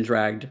also been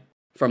dragged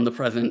from the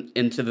present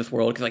into this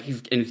world because like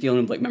he's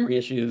dealing with like memory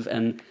issues,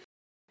 and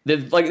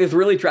there's like this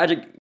really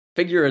tragic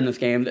figure in this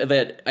game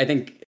that I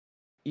think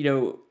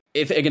it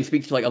again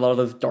speaks to like a lot of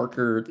those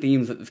darker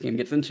themes that this game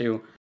gets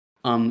into.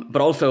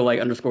 But also like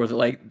underscores that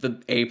like the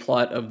A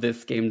plot of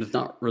this game does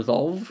not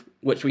resolve,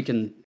 which we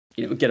can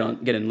get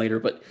in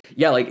later. But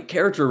yeah, like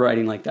character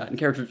writing like that and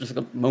character just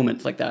like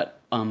moments like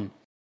that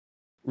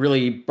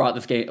really brought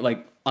this game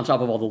like on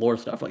top of all the lore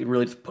stuff, like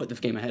really just put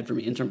this game ahead for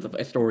me in terms of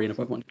a story in a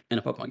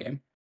Pokemon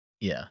game.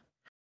 Yeah.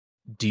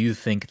 Do you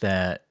think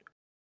that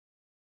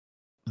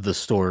the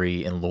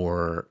story and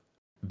lore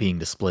being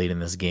displayed in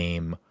this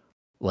game,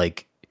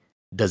 like,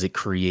 does it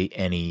create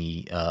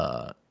any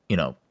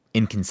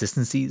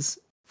inconsistencies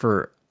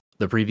for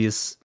the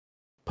previous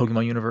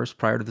Pokemon universe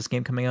prior to this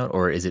game coming out,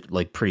 or is it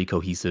like pretty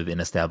cohesive in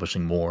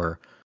establishing more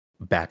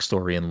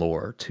backstory and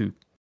lore to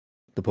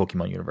the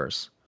Pokemon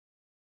universe?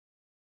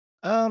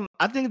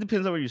 I think it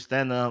depends on where you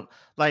stand up.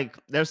 Like,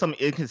 there's some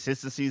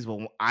inconsistencies, but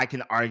I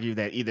can argue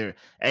that either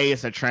A,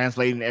 it's a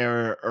translating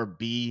error, or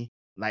B,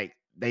 like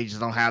they just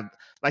don't have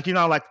like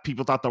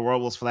people thought the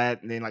world was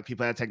flat, and then like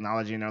people had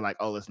technology and they're like,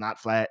 oh, it's not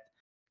flat.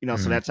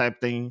 So that type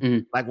of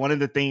thing. Like one of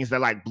the things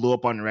that like blew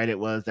up on Reddit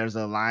was there's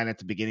a line at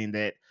the beginning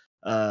that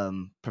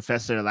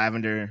Professor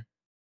Lavington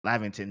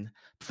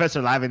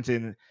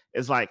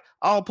is like,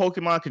 all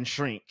Pokemon can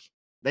shrink.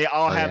 They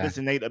all have this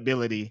innate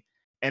ability.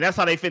 And that's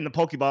how they fit in the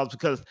Pokeballs,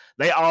 because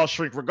they all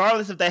shrink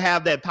regardless if they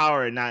have that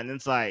power or not. And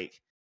it's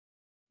like,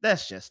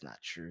 that's just not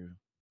true.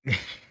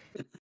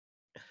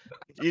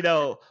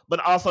 But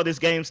also this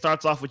game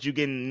starts off with you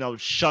getting,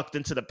 shucked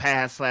into the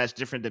past /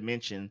 different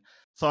dimension.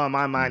 So in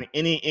my mind,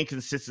 any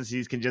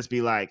inconsistencies can just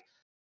be like,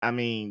 I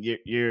mean,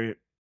 you're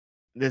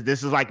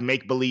this is like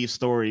make-believe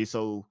story.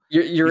 So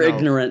you're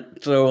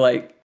ignorant. So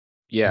like,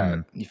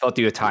 you fell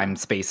through a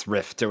time-space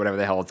rift or whatever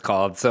the hell it's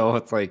called. So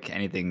it's like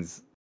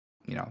anything's,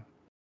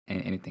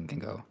 anything can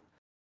go.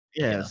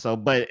 Yeah. So,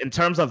 but in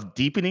terms of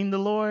deepening the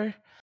lore,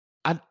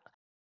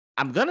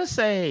 I'm gonna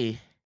say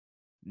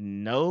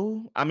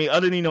no. I mean,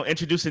 other than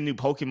introducing new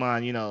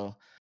Pokemon,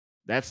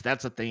 that's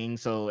a thing.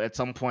 So at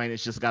some point,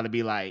 it's just got to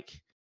be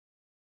like,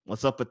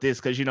 what's up with this?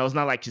 Because it's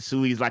not like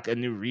Kisui's like a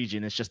new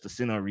region; it's just the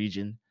Sinnoh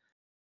region.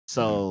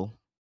 So,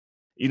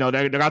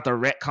 they're got to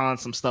retcon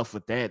some stuff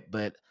with that.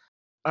 But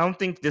I don't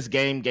think this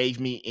game gave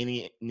me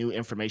any new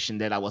information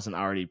that I wasn't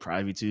already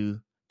privy to.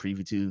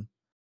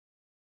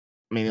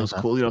 I mean, it was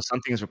cool. Some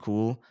things were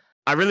cool.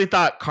 I really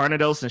thought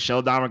Carnados and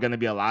Sheldon were going to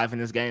be alive in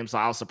this game, so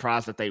I was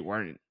surprised that they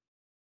weren't.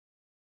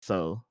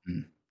 So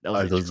that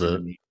was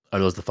are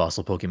those the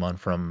fossil Pokemon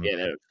from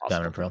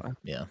Diamond and Pearl?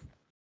 Yeah,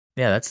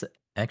 that's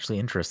actually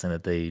interesting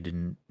that they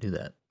didn't do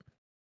that.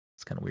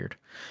 It's kind of weird.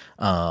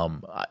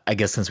 I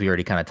guess since we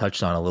already kind of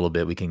touched on a little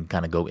bit, we can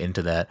kind of go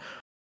into that.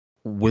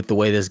 With the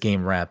way this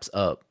game wraps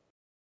up,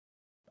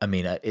 I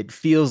mean, it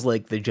feels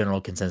like the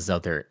general consensus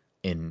out there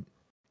in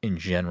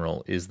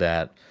general is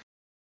that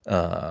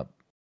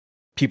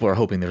people are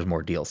hoping there's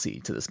more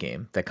DLC to this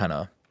game that kind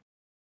of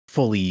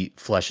fully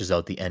fleshes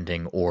out the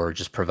ending or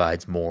just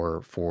provides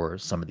more for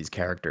some of these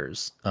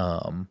characters.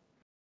 Are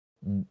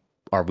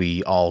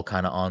we all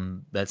kind of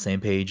on that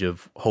same page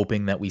of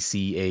hoping that we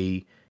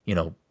see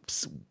a,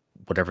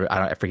 whatever,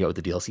 I forget what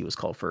the DLC was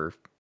called for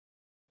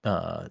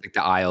like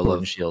the Isle Sword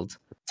of Shield,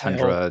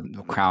 Tundra,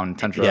 Crown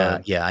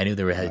Tundra. Yeah, I knew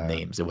they had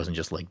names. It wasn't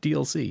just like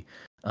DLC.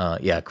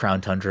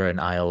 Crown Tundra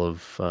and Isle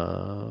of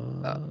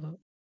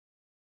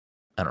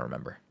I don't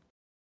remember.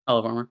 Isle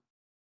of Armor.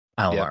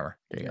 Isle of Armor.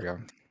 There you go.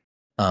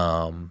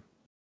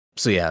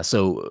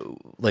 So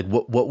like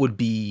what would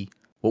be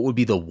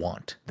the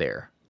want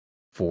there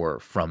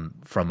from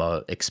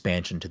a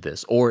expansion to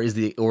this, or is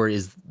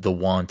the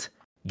want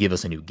give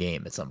us a new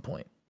game at some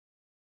point?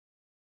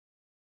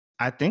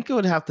 I think it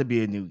would have to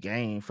be a new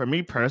game. For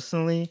me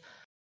personally,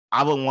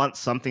 I would want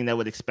something that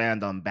would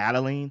expand on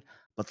battling,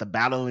 but the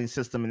battling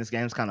system in this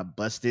game is kind of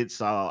busted,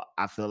 so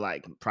I feel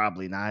like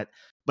probably not.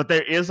 But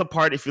there is a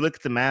part, if you look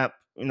at the map,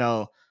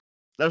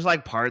 there's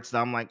like parts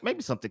that I'm like,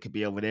 maybe something could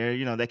be over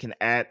there. They can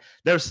add.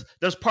 There's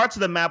parts of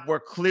the map where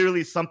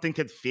clearly something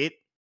could fit.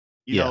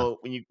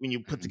 When you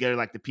put together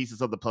like the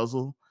pieces of the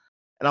puzzle,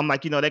 and I'm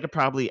like, they could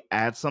probably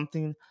add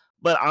something.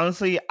 But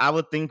honestly, I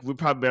would think we're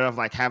probably better off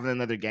like having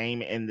another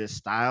game in this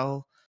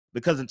style,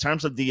 because in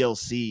terms of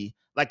DLC,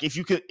 like if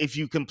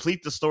you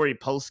complete the story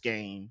post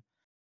game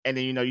and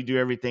then you do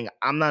everything,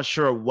 I'm not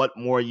sure what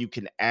more you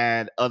can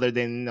add other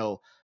than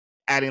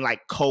adding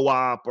like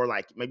co-op, or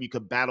like maybe you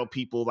could battle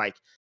people, like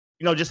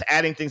just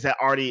adding things that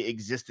already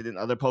existed in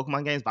other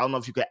Pokemon games. But I don't know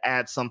if you could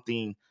add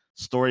something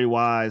story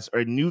wise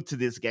or new to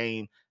this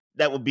game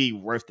that would be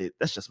worth it.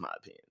 That's just my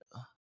opinion.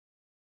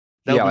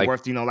 That would be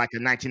worth like a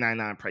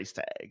 $19.99 price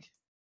tag.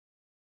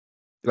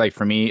 Like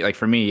for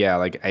me, yeah.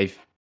 Like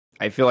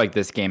I feel like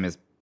this game is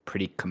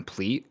pretty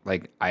complete.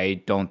 Like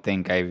I don't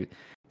think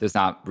there's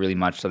not really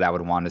much that I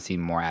would want to see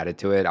more added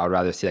to it. I would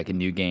rather see like a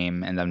new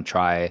game and then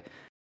try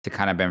to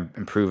kind of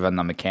improve on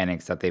the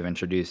mechanics that they've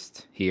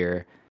introduced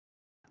here.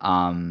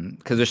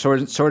 Because the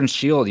Sword and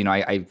Shield,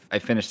 I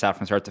finished that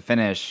from start to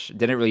finish.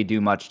 Didn't really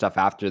do much stuff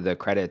after the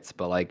credits,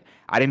 but like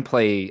I didn't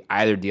play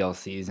either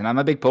DLCs, and I'm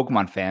a big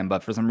Pokemon fan,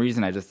 but for some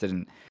reason I just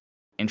didn't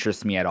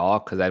interest me at all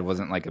because I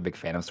wasn't like a big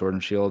fan of Sword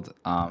and Shield.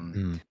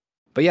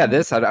 But yeah,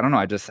 this I don't know.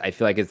 I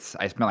feel like I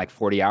spent like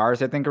 40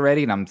 hours I think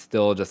already, and I'm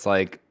still just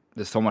like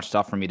there's so much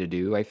stuff for me to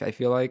do. I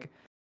feel like,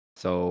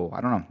 so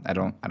I don't know. I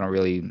don't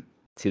really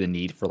see the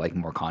need for like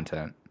more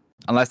content.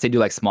 Unless they do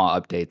like small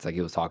updates like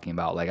he was talking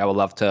about. Like I would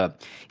love to,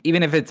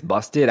 even if it's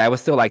busted, I would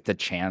still like the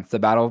chance to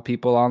battle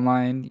people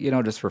online,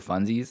 just for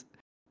funsies.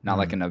 Not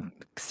like in a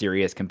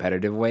serious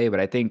competitive way, but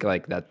I think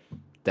like that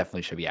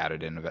definitely should be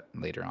added in a bit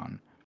later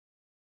on.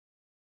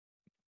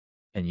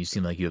 And you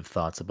seem like you have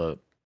thoughts about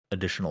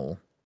additional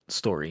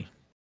story.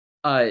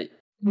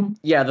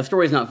 Yeah, the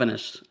story's not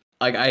finished.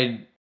 Like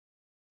I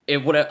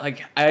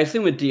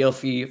assume a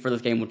DLC for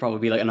this game would probably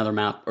be like another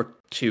map or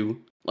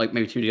two, like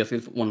maybe 2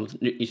 DLCs, one with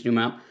each new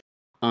map.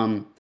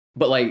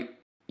 But like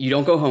you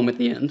don't go home at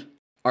the end.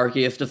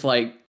 Arceus just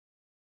like,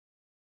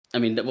 I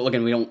mean,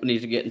 again, we don't need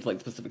to get into like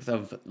the specifics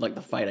of like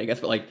the fight, I guess,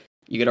 but like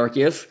you get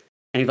Arceus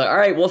and he's like, all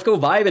right, well, let's go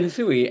vibe in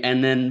Hisui,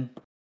 and then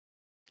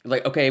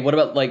like, okay, what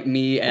about like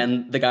me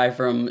and the guy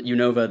from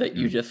Unova that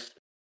you just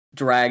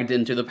dragged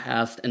into the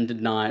past and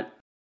did not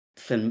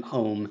send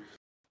home?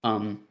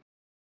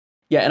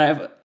 Yeah,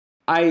 and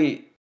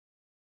I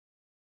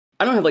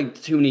don't have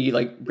like too many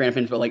like grand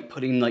opinions about like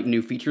putting like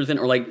new features in,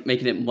 or like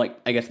making it like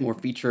I guess more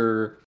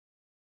feature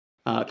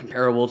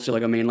comparable to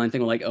like a mainline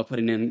thing, or like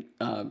putting in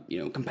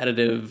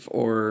competitive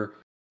or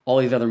all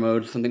these other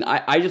modes. Something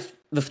I just,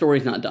 the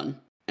story's not done,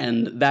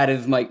 and that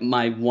is like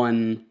my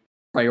one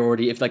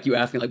priority. If like you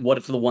ask me like what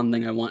is the one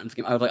thing I want in this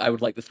game, I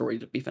would like the story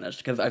to be finished,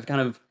 because I've kind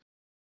of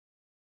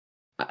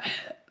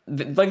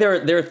like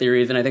there are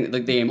theories, and I think the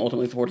game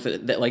ultimately supports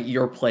it, that like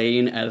you're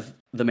playing as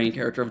the main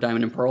character of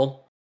Diamond and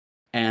Pearl.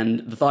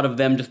 And the thought of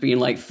them just being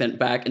like sent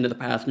back into the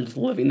past and just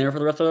living there for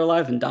the rest of their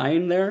lives and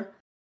dying there,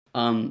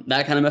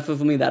 that kind of messes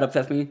with me. That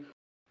upsets me.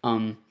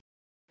 And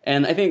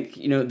I think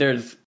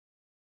there's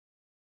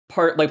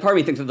part of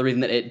me thinks that the reason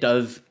that it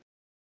does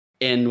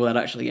end without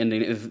actually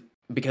ending is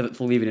because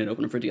it's leaving it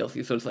open for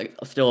DLC. So it's like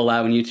still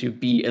allowing you to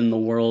be in the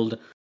world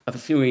of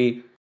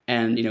Hisui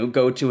and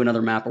go to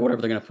another map or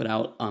whatever they're gonna put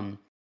out.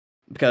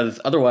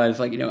 Because otherwise,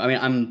 like I mean,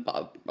 I'm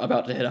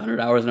about to hit 100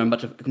 hours and I'm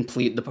about to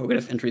complete the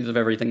Pokédex entries of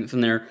everything that's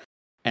in there.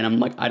 And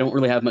I'm like, I don't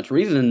really have much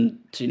reason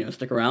to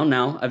stick around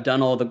now. I've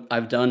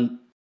done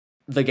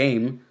the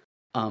game.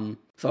 So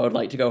I would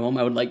like to go home.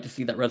 I would like to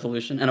see that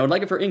resolution, and I would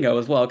like it for Ingo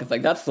as well, because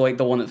like that's like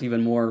the one that's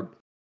even more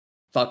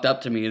fucked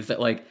up to me, is that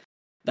like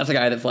that's a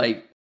guy that's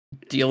like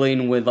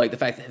dealing with like the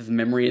fact that his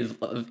memory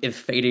is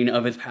fading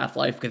of his past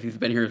life because he's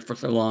been here for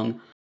so long,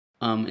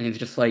 and he's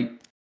just like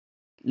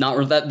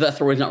that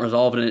story's not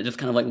resolved, and it just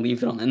kind of like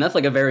leaves it on, and that's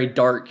like a very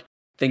dark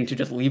thing to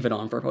just leave it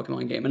on for a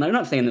Pokemon game. And I'm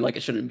not saying that like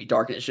it shouldn't be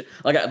dark, and it should,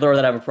 like, or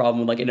that I have a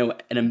problem with like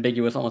an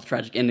ambiguous, almost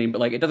tragic ending,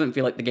 but like it doesn't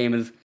feel like the game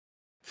is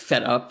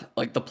set up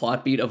like the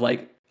plot beat of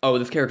like, oh,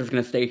 this character's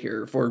gonna stay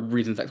here for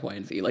reasons X, Y,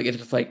 and Z. Like it's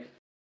just like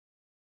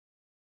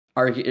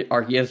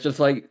Arceus just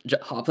like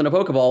hops in a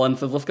Pokeball and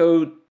says, "Let's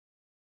go."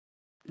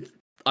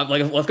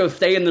 Let's go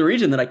stay in the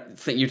region that I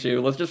sent you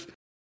to. Let's just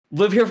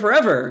live here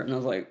forever. And I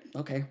was like,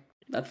 okay,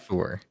 that's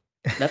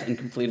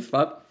incomplete as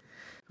fuck.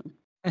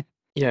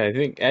 Yeah, I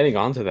think adding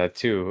on to that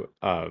too,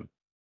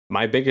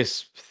 my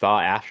biggest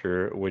thought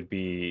after would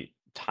be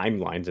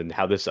timelines and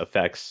how this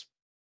affects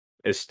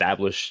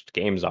established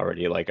games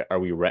already. Like, are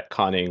we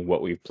retconning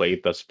what we've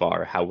played thus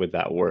far? How would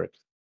that work?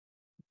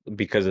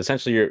 Because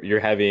essentially you're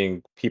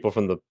having people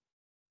from the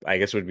I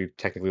guess would be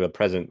technically the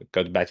present,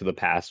 goes back to the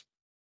past,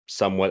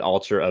 somewhat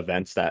alter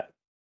events that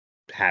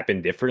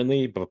happened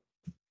differently, but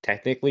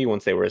technically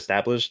once they were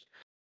established.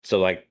 So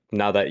like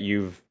now that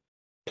you've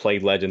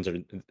played Legends, or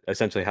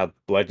essentially how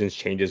Legends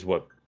changes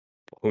what,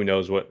 who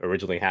knows what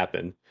originally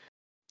happened.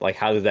 Like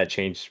how does that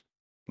change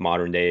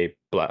modern day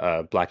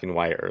Black and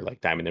White or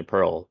like Diamond and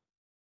Pearl?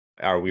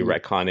 Are we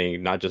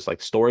retconning not just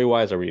like story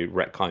wise? Are we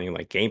retconning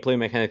like gameplay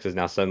mechanics? Is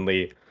now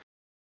suddenly,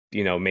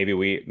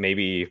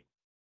 maybe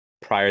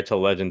prior to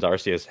Legends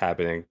Arceus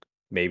happening,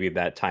 maybe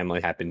that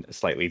timeline happened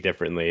slightly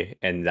differently,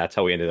 and that's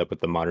how we ended up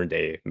with the modern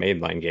day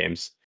mainline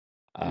games.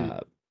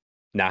 Now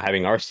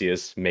having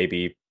Arceus,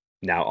 maybe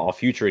now all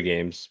future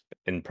games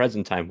in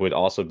present time would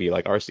also be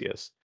like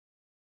Arceus.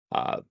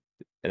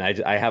 And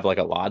I have like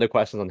a lot of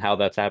questions on how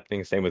that's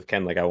happening. Same with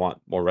Ken. Like I want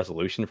more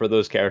resolution for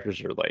those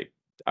characters, or like,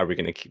 are we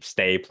going to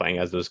stay playing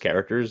as those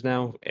characters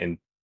now and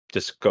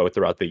just go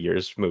throughout the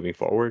years moving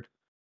forward?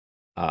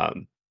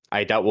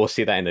 I doubt we'll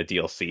see that in the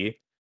DLC.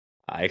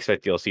 I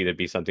expect DLC to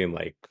be something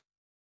like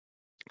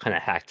kind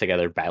of hacked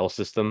together battle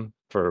system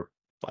for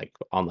like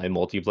online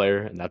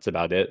multiplayer, and that's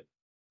about it.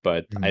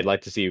 But I'd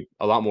like to see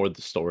a lot more of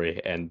the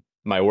story. And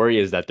my worry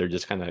is that they're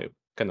just kind of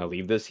gonna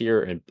leave this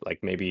here, and like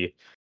maybe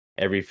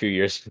every few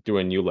years do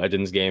a new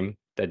Legends game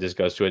that just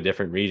goes to a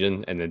different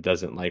region and it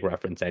doesn't like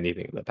reference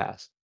anything in the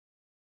past.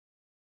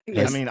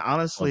 I mean,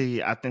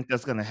 honestly, I think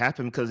that's gonna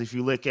happen because if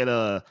you look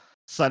at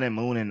Sun and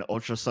Moon and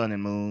Ultra Sun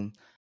and Moon,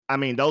 I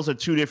mean, those are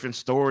two different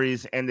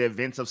stories, and the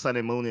events of Sun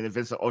and Moon and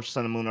events of Ultra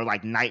Sun and Moon are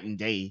like night and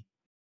day.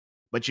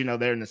 But you know,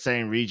 they're in the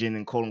same region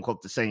and quote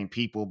unquote the same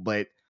people,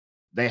 but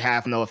they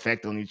have no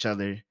effect on each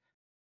other.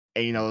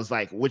 And you know, it's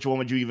like, which one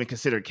would you even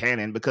consider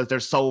canon? Because they're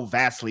so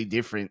vastly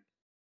different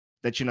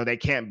that you know they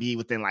can't be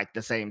within like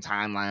the same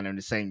timeline or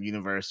the same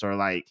universe, or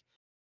like,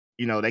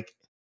 you know, they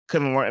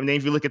couldn't work. I mean,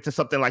 if you look at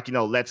something like, you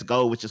know, Let's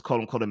Go, which is quote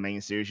unquote a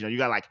main series, you know, you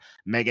got like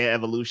mega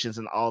evolutions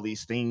and all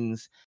these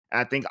things. And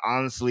I think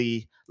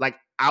honestly, like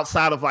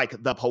outside of like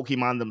the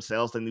Pokemon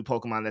themselves, the new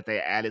Pokemon that they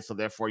added, so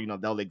therefore, you know,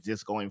 they'll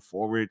exist going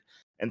forward.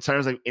 In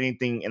terms of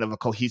anything in a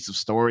cohesive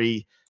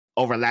story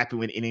overlapping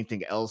with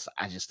anything else,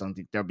 I just don't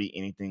think there'll be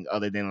anything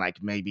other than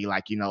like maybe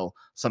like, you know,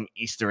 some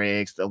Easter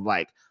eggs of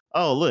like,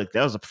 oh look,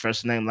 there was a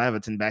professor named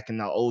Laventon back in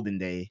the olden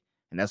day,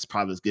 and that's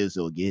probably as good as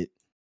it'll get.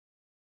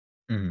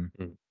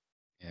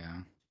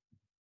 Yeah.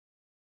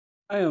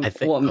 I I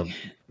think.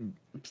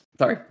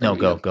 sorry. No,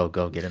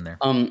 go, get in there.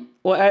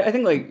 Well, I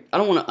think like I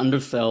don't want to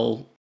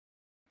undersell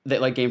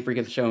that. Like Game Freak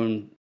has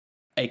shown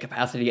a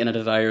capacity and a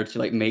desire to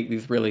like make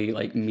these really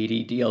like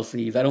meaty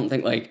DLCs. I don't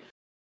think like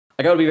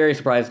I would be very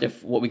surprised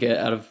if what we get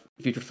out of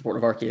future support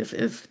of Arceus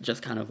is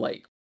just kind of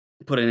like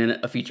putting in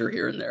a feature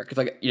here and there. Because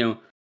like, you know,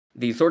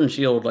 the Sword and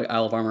Shield, like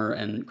Isle of Armor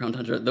and Crown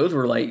Tundra, those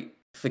were like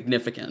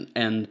significant,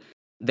 and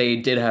they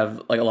did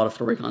have like a lot of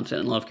story content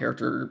and a lot of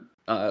character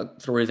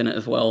stories in it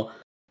as well.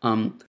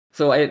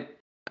 So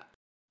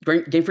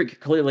Game Freak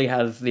clearly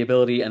has the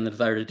ability and the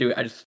desire to do it.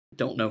 I just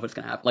don't know if it's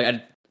gonna happen. Like,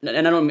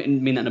 and I don't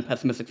mean that in a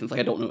pessimistic sense. Like,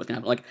 I don't know what's gonna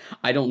happen. Like,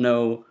 I don't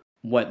know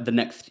what the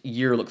next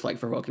year looks like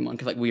for Pokemon,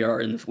 because like we are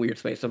in this weird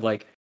space of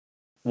like,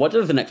 what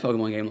does the next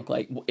Pokemon game look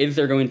like? Is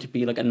there going to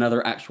be like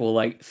another actual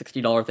like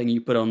 $60 thing you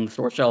put on the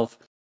store shelf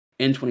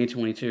in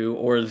 2022,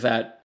 or is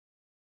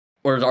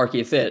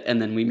Arceus it,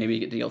 and then we maybe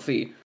get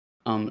DLC?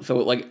 So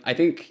like I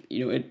think,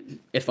 you know,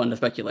 it's fun to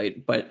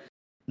speculate, but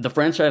the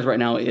franchise right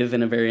now is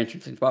in a very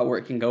interesting spot where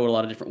it can go a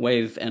lot of different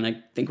ways, and I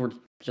think we're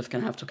just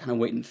gonna have to kind of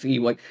wait and see.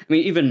 Like, I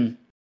mean, even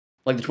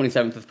like the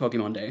 27th is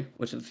Pokemon Day,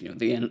 which is, you know,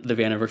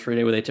 the anniversary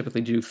day where they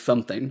typically do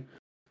something,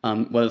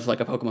 whether it's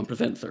like a Pokemon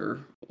Presents or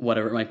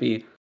whatever it might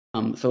be.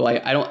 So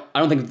like I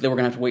don't think that we're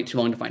gonna have to wait too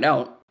long to find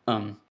out.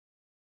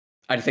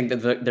 I just think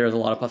that there's a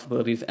lot of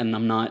possibilities, and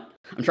I'm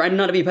trying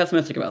not to be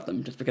pessimistic about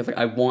them, just because like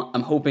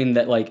I'm hoping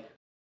that like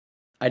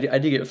I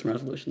do get some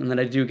resolution, and that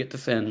I do get to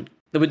send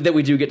that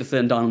we do get to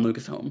send Don and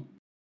Lucas home.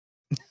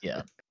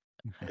 Yeah,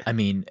 I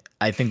mean,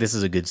 I think this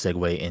is a good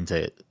segue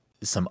into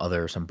some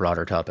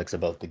broader topics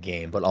about the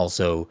game, but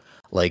also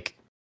like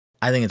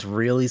I think it's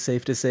really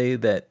safe to say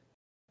that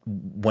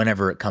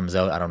whenever it comes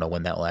out, I don't know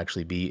when that will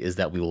actually be, is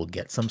that we will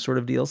get some sort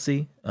of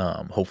DLC.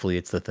 Hopefully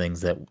it's the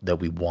things that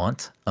we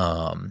want.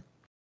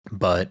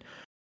 But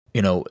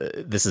you know,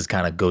 this is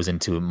kind of goes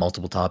into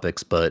multiple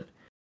topics, but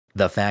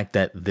the fact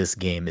that this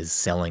game is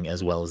selling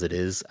as well as it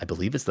is, I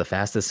believe it's the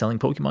fastest selling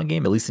Pokemon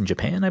game, at least in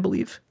Japan, I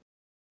believe.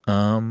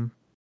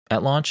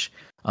 At launch.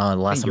 The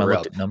last time I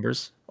looked at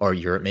numbers, or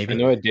Europe maybe. I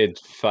know it did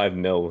 5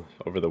 mil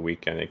over the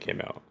weekend it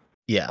came out.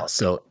 Yeah,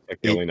 so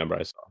like the only number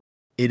I saw.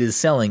 It is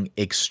selling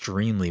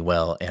extremely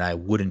well, and I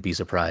wouldn't be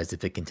surprised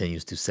if it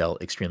continues to sell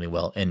extremely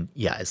well. And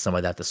yeah, is some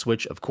of that the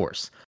Switch? Of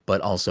course.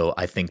 But also,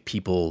 I think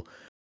people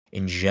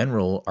in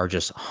general are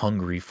just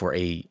hungry for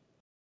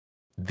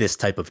this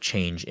type of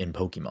change in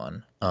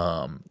Pokemon.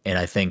 And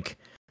I think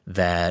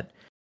that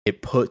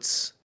it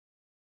puts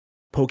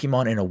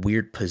Pokemon in a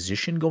weird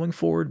position going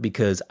forward,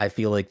 because I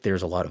feel like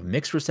there's a lot of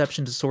mixed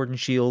reception to Sword and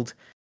Shield,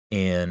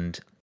 and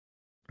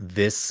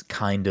this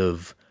kind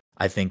of,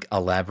 I think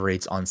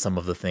elaborates on some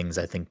of the things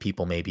I think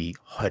people maybe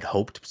had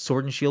hoped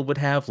Sword and Shield would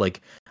have. Like,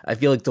 I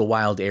feel like the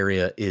wild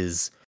area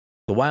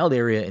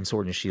in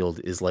Sword and Shield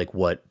is like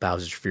what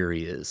Bowser's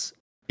Fury is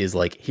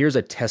like, here's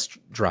a test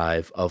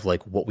drive of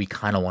like what we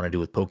kind of want to do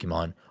with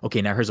Pokemon.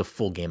 Okay, now here's a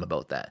full game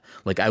about that.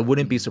 Like, I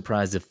wouldn't be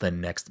surprised if the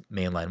next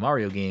mainline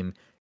Mario game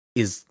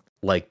is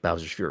like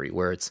Bowser's Fury,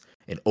 where it's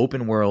an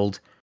open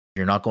world.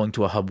 You're not going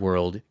to a hub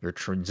world. You're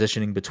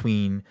transitioning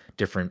between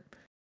different,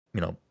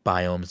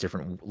 biomes,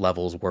 different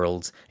levels,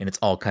 worlds, and it's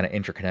all kind of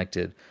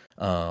interconnected,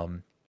 at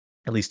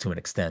least to an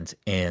extent.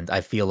 And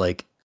I feel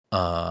like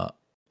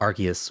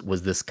Arceus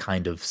was this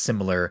kind of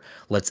similar,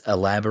 let's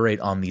elaborate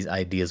on these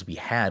ideas we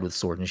had with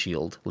Sword and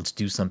Shield. Let's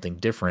do something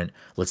different.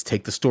 Let's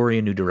take the story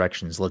in new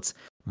directions. Let's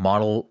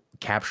model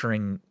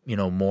capturing,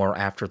 more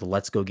after the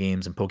Let's Go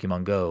games and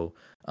Pokemon Go.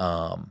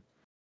 And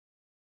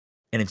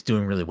it's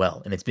doing really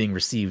well. And it's being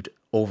received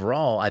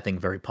overall, I think,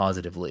 very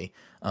positively.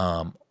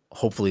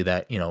 Hopefully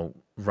that,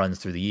 runs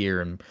through the year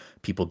and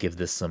people give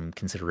this some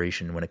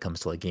consideration when it comes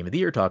to like Game of the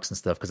Year talks and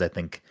stuff, because I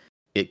think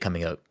it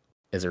coming out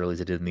as early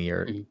as it did in the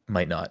year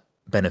might not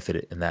benefit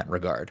it in that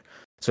regard,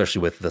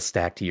 especially with the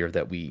stacked year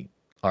that we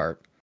are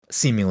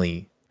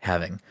seemingly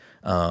having.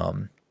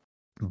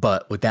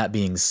 But with that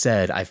being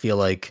said, I feel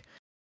like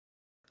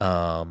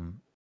do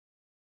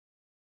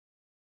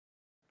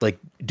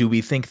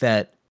we think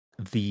that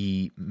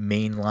the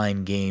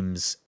mainline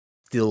games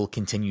still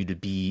continue to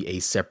be a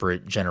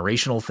separate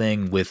generational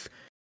thing with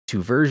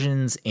two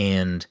versions,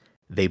 and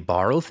they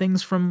borrow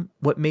things from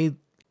what made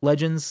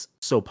Legends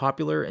so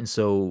popular and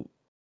so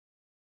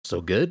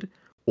good?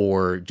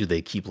 Or do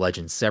they keep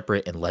Legends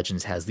separate, and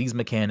Legends has these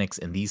mechanics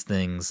and these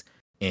things,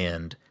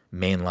 and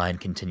mainline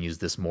continues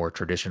this more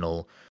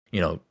traditional,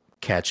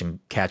 catch and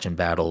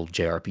battle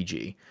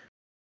JRPG,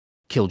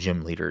 kill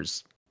gym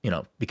leaders,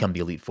 become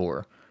the Elite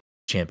Four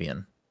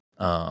champion,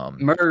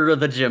 murder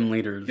the gym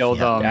leaders, kill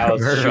them,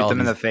 shoot them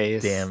in the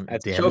face,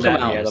 choke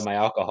them out of my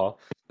alcohol.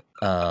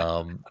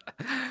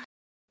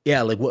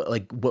 Yeah,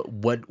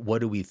 what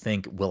do we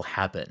think will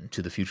happen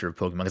to the future of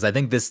Pokemon? Because I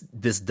think this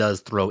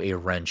does throw a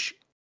wrench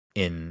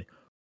in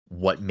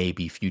what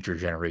maybe future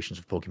generations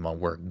of Pokemon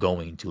were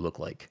going to look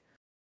like.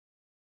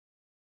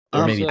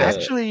 Or maybe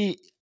actually,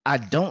 I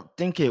don't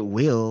think it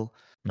will.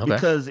 Okay.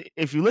 Because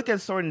if you look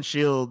at Sword and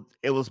Shield,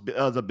 it was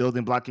a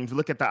building block. If you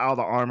look at the Isle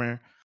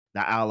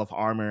of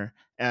Armor,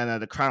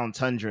 and the Crown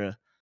Tundra,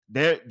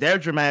 they're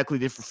dramatically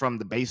different from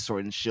the base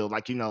Sword and Shield.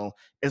 Like,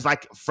 it's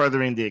like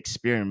furthering the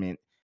experiment.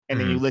 And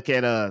then you look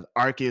at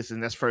Arceus,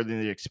 and that's furthering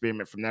the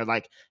experiment from there.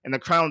 Like in the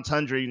Crown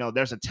Tundra,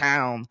 there's a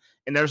town,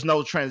 and there's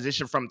no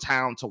transition from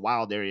town to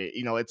wild area.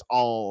 It's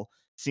all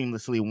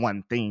seamlessly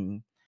one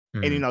thing.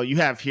 And you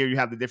have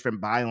the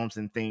different biomes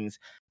and things.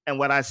 And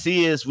what I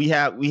see is we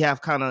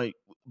have kind of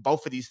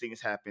both of these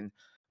things happen,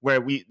 where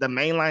the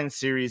mainline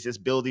series is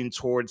building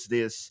towards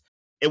this.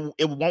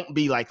 It won't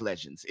be like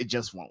Legends. It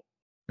just won't.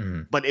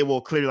 But it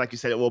will clearly, like you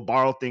said, it will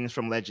borrow things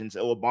from Legends.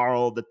 It will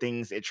borrow the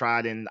things it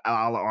tried in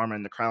Isle of Armor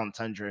and the Crown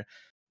Tundra.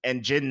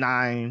 And Gen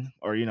 9,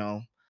 or,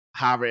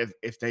 however,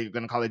 if they're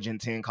going to call it Gen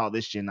 10, call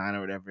this Gen 9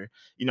 or whatever,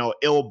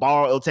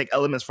 it'll take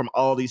elements from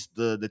all these,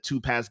 the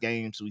two past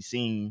games we've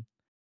seen,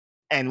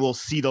 and we'll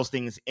see those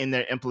things in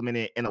there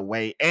implemented in a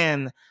way.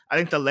 And I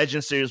think the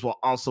Legend series will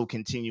also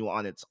continue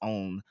on its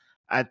own.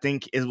 I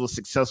think it was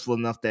successful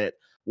enough that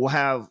we'll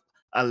have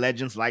a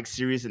Legends-like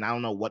series, and I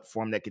don't know what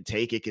form that could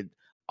take. It could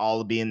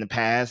all be in the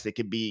past. It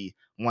could be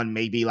one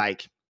maybe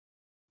like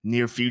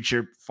near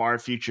future, far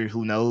future,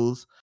 who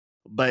knows?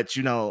 But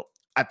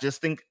I just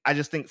think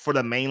for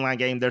the mainline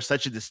game, there's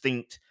such a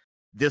distinct,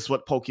 this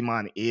what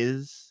Pokemon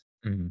is.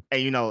 And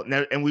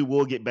and we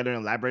will get better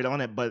and elaborate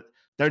on it, but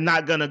they're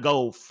not gonna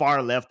go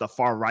far left or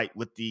far right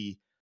with the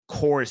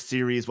core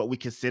series, what we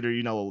consider,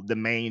 the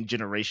main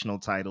generational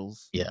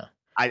titles. Yeah.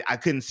 I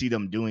couldn't see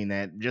them doing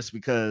that, just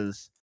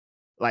because,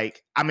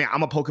 like, I mean,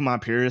 I'm a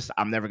Pokemon purist.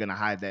 I'm never gonna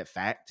hide that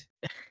fact.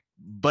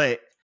 But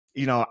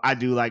I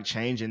do like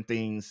changing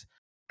things,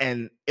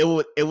 and it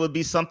would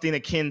be something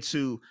akin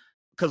to,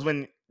 because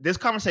when this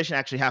conversation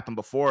actually happened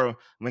before,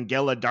 when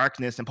Gala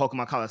Darkness and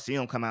Pokemon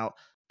Coliseum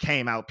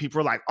came out, people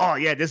were like, "Oh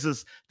yeah, this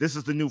is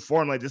the new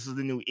formula. This is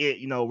the new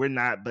it." We're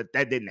not, but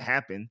that didn't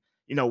happen.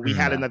 We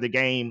had another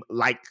game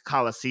like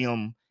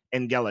Coliseum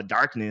and Gala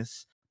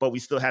Darkness, but we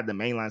still had the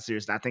mainline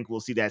series. And I think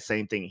we'll see that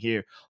same thing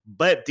here.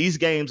 But these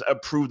games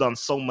improved on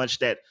so much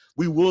that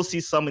we will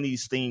see some of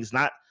these things,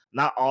 not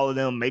all of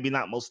them, maybe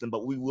not most of them,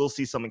 but we will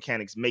see some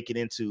mechanics make it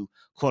into,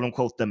 quote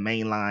unquote, the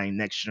mainline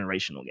next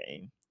generational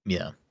game.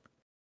 Yeah.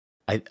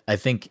 I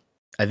think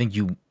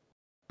you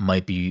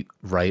might be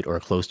right or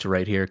close to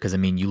right here. Cause I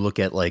mean, you look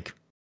at like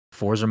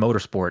Forza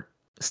Motorsport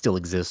still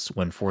exists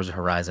when Forza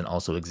Horizon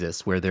also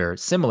exists, where they're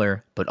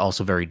similar, but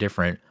also very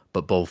different,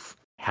 but both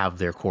have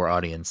their core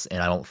audience.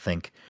 And I don't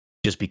think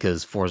just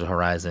because Forza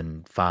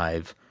Horizon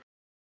 5,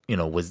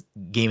 was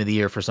Game of the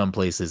Year for some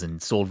places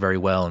and sold very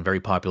well and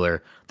very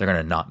popular, they're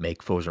going to not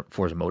make Forza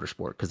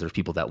Motorsport, because there's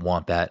people that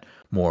want that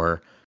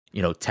more,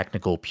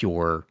 technical,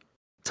 pure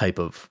type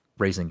of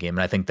racing game.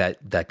 And I think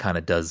that kind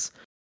of does,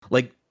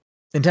 like,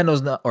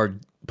 Nintendo's not, or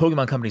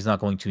Pokemon Company's not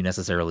going to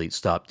necessarily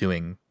stop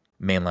doing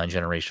mainline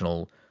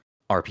generational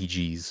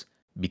RPGs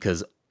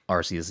because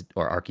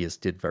Arceus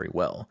did very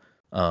well.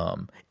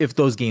 If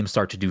those games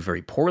start to do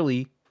very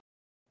poorly,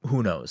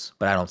 who knows?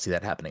 But I don't see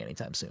that happening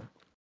anytime soon.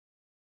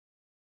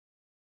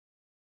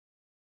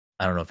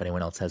 I don't know if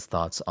anyone else has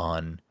thoughts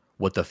on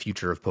what the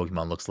future of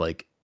Pokemon looks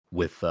like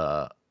with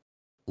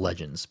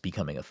Legends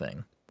becoming a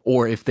thing,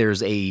 or if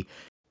there's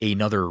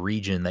another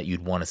region that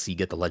you'd want to see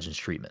get the Legends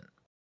treatment.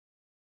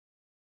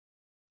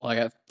 Well, I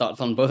got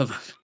thoughts on both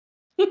of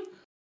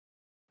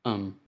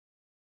them.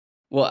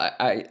 Well,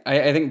 I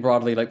think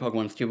broadly, like,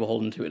 Pokemon's too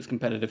beholden to its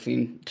competitive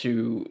scene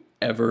to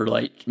ever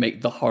like make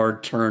the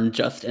hard turn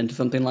just into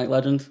something like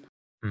Legends.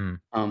 Mm.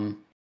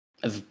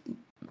 As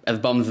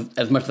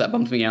much as that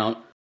bums me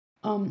out.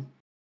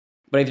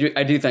 But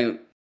I do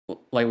think,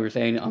 like we were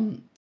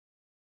saying,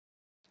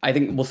 I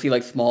think we'll see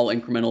like small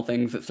incremental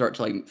things that start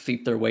to like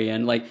seep their way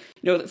in. Like,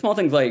 small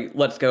things like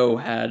Let's Go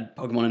had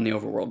Pokemon in the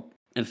overworld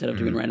instead of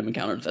doing random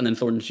encounters, and then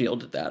Sword and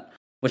Shield did that,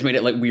 which made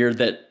it like weird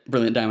that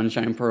Brilliant Diamond and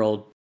Shining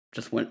Pearl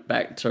just went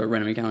back to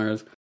random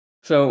encounters.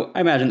 So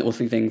I imagine that we'll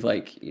see things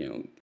like,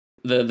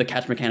 the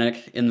catch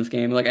mechanic in this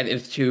game. Like,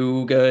 it's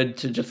too good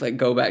to just like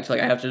go back to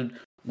like I have to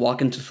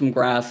walk into some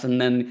grass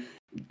and then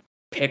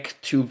pick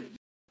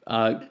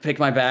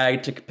my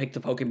bag to pick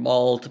the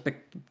Pokeball to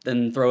pick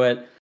then throw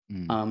it.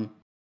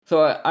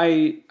 So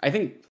I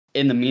think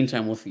in the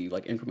meantime we'll see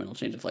like incremental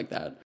changes like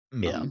that.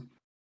 Yeah.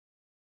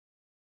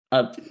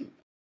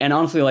 And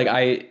honestly, like,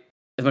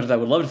 as much as I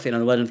would love to see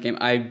another Legends game,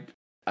 I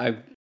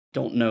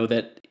don't know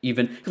that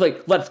even cause,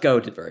 like, Let's Go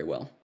did very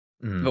well,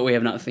 but we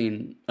have not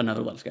seen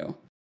another Let's Go.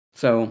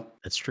 So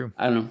that's true.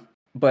 I don't know,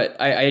 but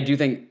I do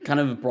think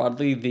kind of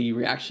broadly the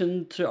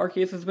reaction to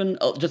Arceus has been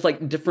just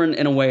like different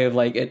in a way of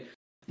like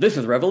this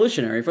is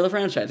revolutionary for the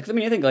franchise. Because I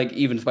mean, I think like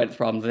even despite its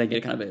problems, I think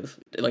it kind of is.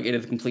 Like, it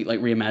is a complete like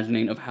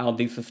reimagining of how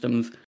these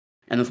systems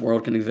and this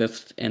world can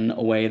exist in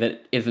a way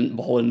that isn't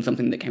beholden to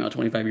something that came out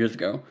 25 years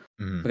ago.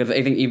 Because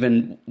I think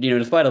even,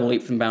 despite all the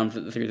leaps and bounds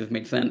that the series has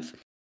made sense,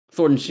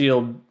 Sword and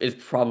Shield is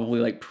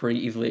probably like pretty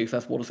easily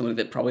accessible to somebody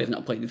that probably has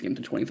not played these games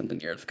in 20-something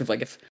years. Because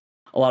like it's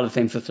a lot of the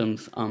same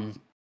systems, and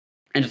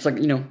just like,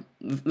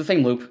 the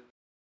same loop.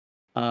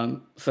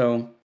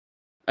 So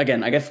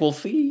again, I guess we'll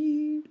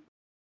see.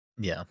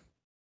 Yeah.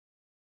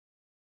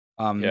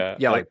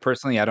 Like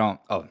personally, I don't.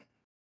 Oh,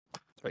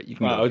 sorry, you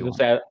can go. I was just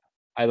say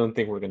I don't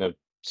think we're gonna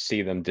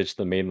see them ditch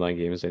the mainline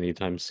games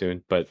anytime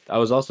soon. But I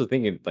was also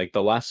thinking like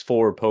the last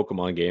 4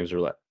 Pokemon games or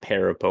like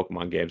pair of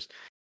Pokemon games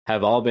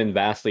have all been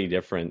vastly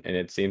different, and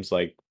it seems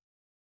like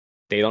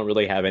they don't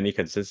really have any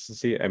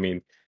consistency. I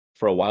mean,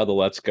 for a while the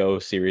Let's Go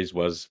series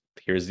was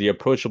here's the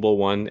approachable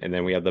one, and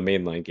then we have the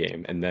mainline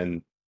game, and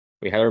then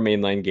we had our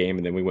mainline game,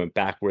 and then we went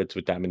backwards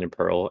with Diamond and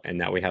Pearl, and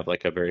now we have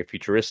like a very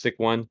futuristic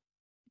one.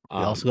 We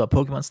also got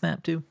Pokemon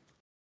Snap too.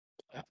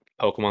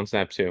 Pokemon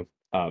Snap too.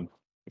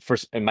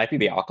 First, it might be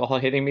the alcohol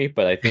hitting me,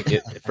 but I think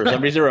it for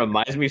some reason it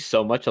reminds me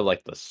so much of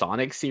like the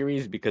Sonic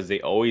series because they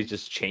always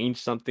just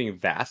change something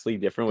vastly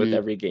different with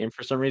every game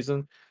for some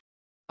reason.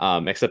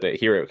 Except that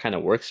here it kind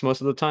of works most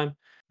of the time.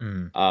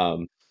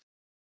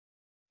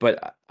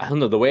 But I don't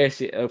know, the way I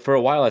see it, for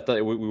a while I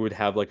thought we would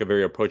have like a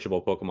very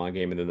approachable Pokemon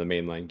game and then the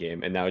mainline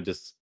game, and now it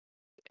just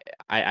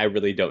I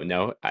really don't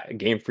know.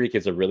 Game Freak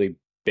is a really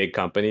big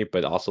company,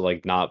 but also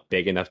like not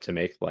big enough to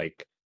make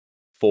like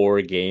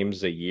 4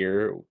 games a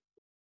year,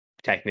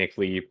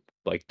 technically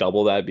like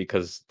double that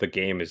because the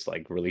game is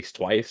like released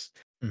twice.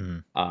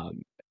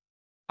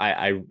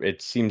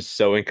 It seems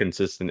so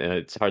inconsistent, and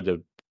it's hard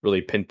to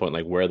really pinpoint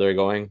like where they're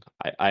going.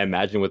 I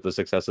imagine with the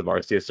success of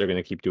Arceus, they're going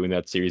to keep doing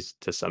that series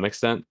to some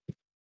extent,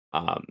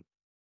 and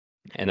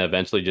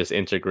eventually just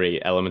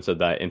integrate elements of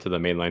that into the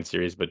mainline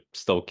series, but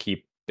still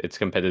keep its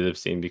competitive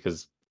scene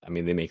because I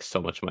mean they make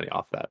so much money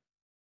off that.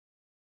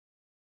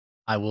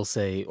 I will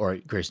say, or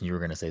Grayson, you were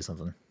going to say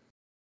something.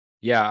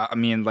 Yeah, I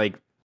mean, like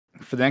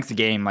for the next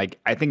game, like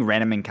I think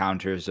random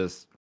encounters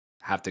just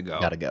have to go.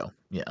 Gotta go.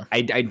 Yeah.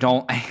 I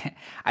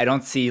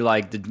don't see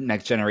like the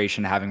next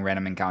generation having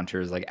random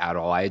encounters like at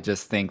all. I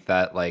just think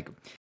that like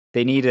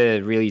they need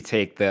to really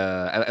take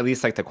at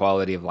least like the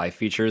quality of life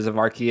features of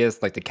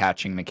Arceus, like the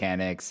catching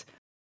mechanics,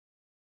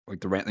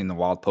 like the Rentling the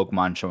Wild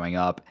Pokemon showing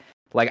up.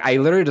 Like I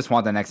literally just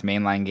want the next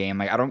mainline game.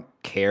 Like I don't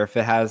care if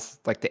it has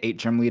like the 8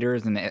 gym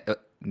leaders and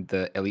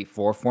the Elite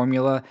Four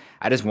formula.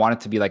 I just want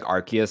it to be like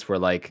Arceus, where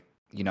like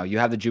you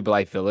have the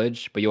Jubilife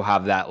Village, but you'll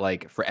have that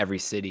like for every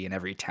city and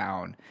every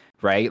town,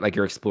 right? Like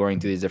you're exploring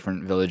through these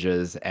different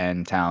villages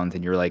and towns,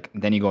 and you're like,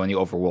 then you go in the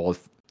overworld,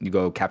 you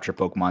go capture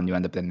Pokemon, you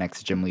end up the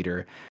next gym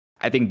leader.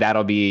 I think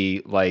that'll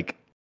be like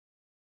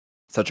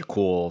such a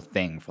cool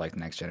thing for like the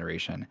next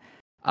generation.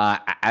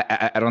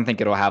 I don't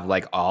think it'll have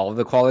like all of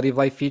the quality of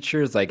life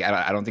features. Like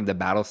I don't think the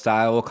battle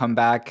style will come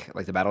back.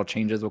 Like the battle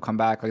changes will come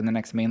back like in the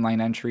next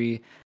mainline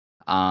entry.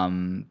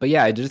 But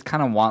yeah, I just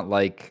kind of want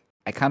like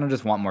I kind of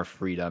just want more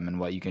freedom in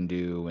what you can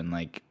do and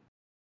like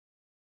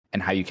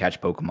and how you catch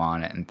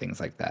Pokemon and things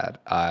like that.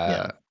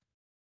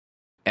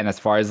 And as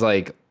far as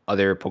like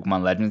other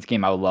Pokemon Legends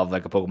game, I would love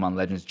like a Pokemon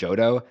Legends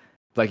Johto.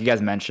 like you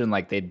guys mentioned,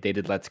 like they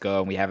did Let's Go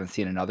and we haven't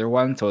seen another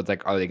one. So it's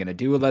like, are they gonna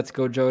do a Let's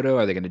Go Johto?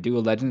 Are they gonna do a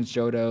Legends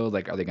Johto?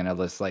 Like, are they gonna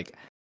just like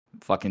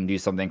fucking do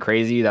something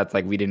crazy that's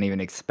like we didn't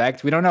even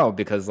expect? We don't know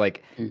because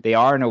like they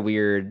are in a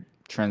weird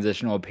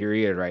transitional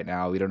period right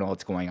now. We don't know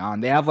what's going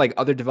on. They have like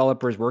other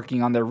developers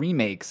working on their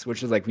remakes,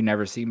 which is like we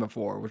never seen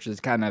before, which is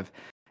kind of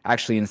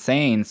actually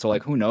insane. So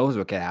like who knows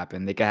what could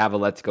happen? They could have a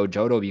Let's Go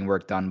Johto being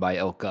worked on by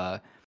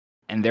ILCA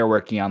and they're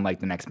working on like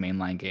the next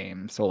mainline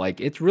game. So like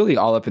it's really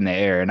all up in the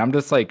air. And I'm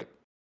just like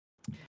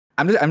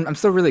I'm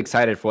still really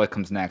excited for what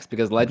comes next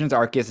because Legends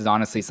Arceus is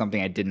honestly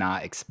something I did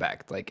not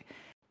expect. Like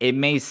it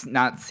may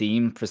not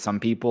seem for some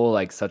people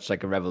like such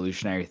like a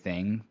revolutionary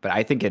thing, but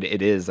I think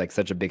it is like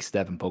such a big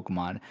step in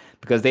Pokemon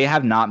because they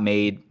have not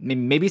made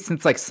maybe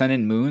since like Sun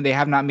and Moon, they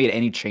have not made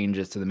any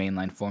changes to the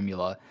mainline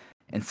formula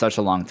in such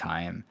a long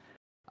time.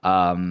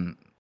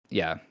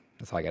 Yeah,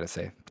 that's all I gotta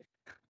say.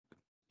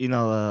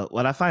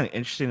 What I find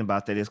interesting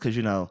about that is because,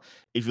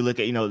 if you look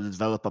at, the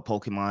developer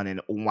Pokemon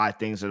and why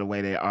things are the way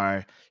they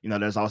are,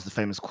 there's also the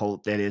famous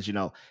quote that is,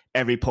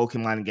 every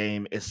Pokemon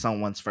game is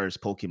someone's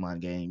first Pokemon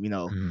game,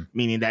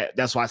 meaning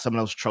that's why some of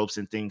those tropes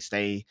and things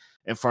stay.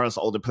 And for us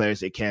older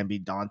players, it can be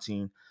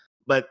daunting.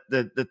 But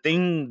the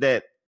thing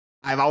that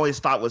I've always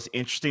thought was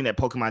interesting that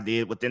Pokemon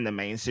did within the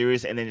main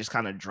series and then just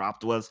kind of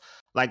dropped was,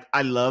 like,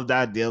 I love the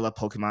idea of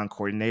Pokemon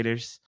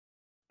coordinators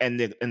and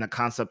the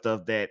concept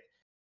of that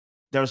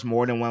there's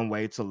more than one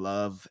way to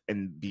love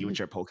and be with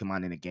your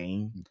Pokemon in a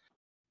game.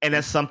 And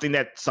that's something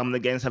that some of the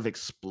games have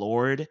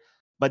explored,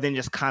 but then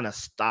just kind of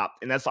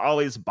stopped. And that's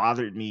always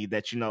bothered me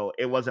that,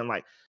 it wasn't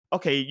like,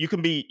 okay, you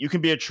can be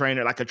a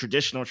trainer, like a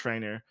traditional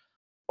trainer,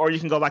 or you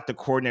can go like the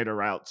coordinator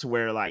route to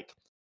where like,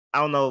 I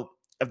don't know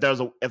if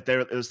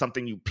there is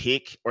something you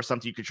pick or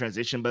something you could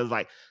transition, but it's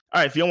like,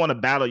 all right, if you don't want to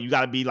battle, you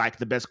got to be like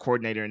the best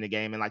coordinator in the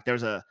game. And like,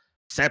 there's a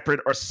separate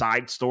or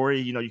side story,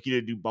 you can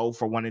either do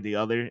both or one or the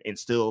other and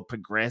still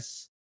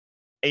progress,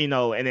 and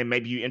then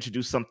maybe you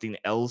introduce something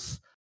else.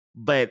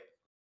 But,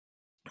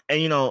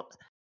 and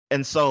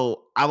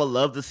so I would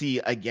love to see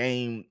a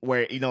game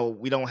where,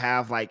 we don't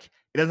have like,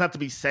 it doesn't have to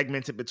be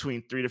segmented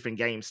between 3 different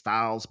game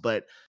styles,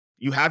 but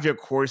you have your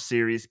core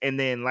series. And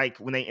then like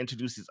when they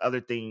introduce these other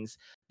things,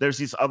 there's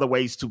these other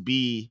ways to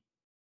be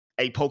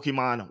a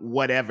Pokemon,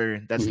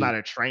 whatever, that's not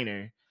a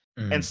trainer.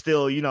 And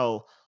still,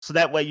 so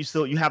that way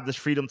you have this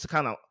freedom to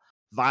kind of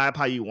vibe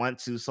how you want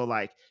to. So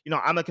like,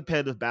 I'm a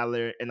competitive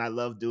battler and I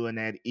love doing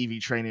that EV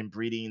training,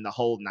 breeding, the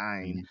whole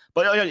 9.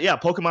 But yeah,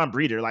 Pokemon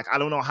breeder. Like, I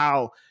don't know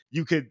how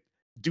you could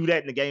do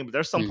that in the game, but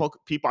there's some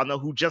people I know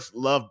who just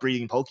love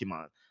breeding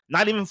Pokemon.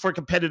 Not even for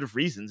competitive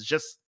reasons,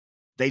 just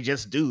they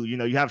just do.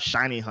 You have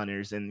shiny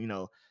hunters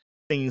and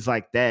things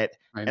like that.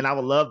 Right. And I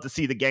would love to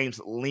see the games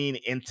lean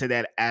into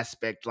that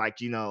aspect. Like,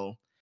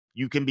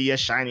 you can be a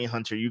shiny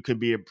hunter, you can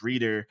be a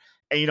breeder.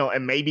 And,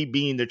 and maybe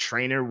being the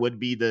trainer would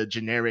be the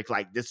generic,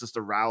 like, this is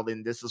the route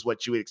and this is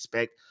what you would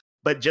expect.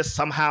 But just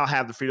somehow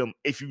have the freedom.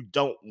 If you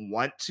don't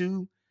want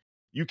to,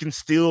 you can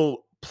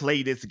still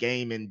play this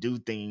game and do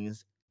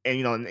things.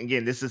 And, and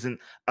again, this isn't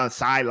a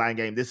sideline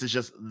game. This is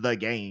just the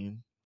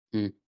game.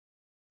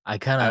 I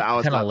kind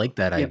of like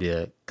that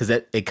idea because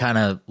it kind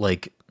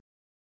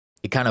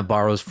of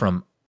borrows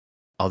from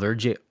other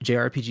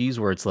JRPGs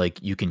where it's like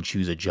you can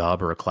choose a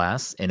job or a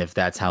class, and if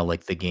that's how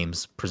like the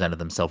games presented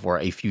themselves or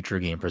a future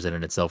game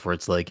presented itself, where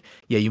it's like,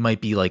 yeah, you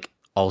might be like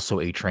also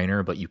a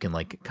trainer, but you can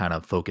like kind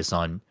of focus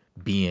on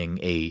being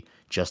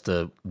just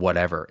a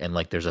whatever, and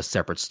like there's a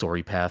separate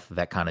story path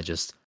that kind of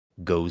just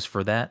goes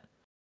for that.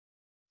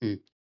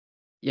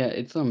 Yeah,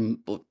 it's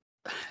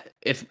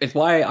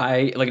why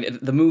I like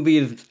the movie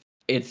is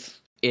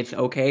it's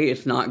okay.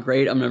 It's not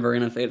great. I'm never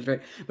gonna say it's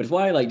great, but it's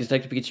why I like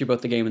Detective Pikachu,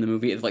 both the game and the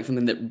movie, is like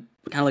something that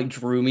kind of like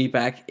drew me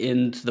back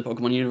into the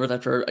Pokemon universe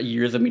after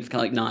years of me just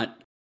kind of like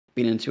not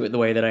being into it the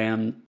way that I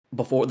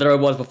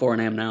was before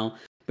and I am now.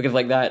 Because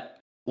like that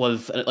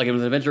was like, it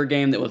was an adventure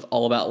game that was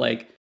all about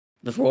like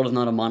this world is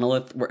not a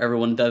monolith where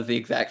everyone does the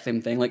exact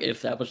same thing. Like it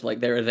established like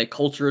there is a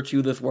culture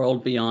to this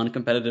world beyond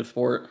competitive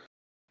sport,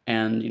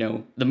 and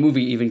the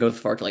movie even goes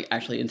far to like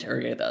actually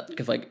interrogate that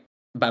because like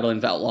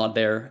battling's outlawed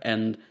there,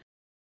 and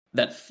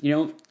that's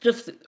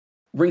just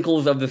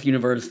wrinkles of this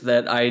universe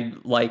that I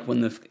like when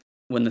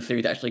the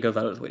series actually goes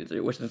out of its way to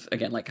do, which is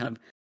again like kind of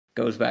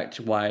goes back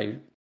to why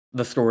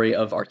the story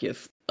of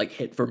Arceus like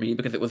hit for me,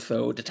 because it was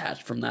so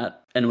detached from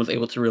that and was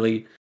able to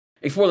really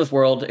explore this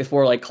world,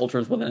 explore like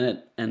cultures within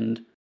it,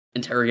 and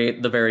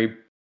interrogate the very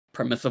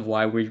premise of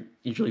why we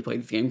usually play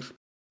these games.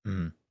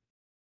 Yeah,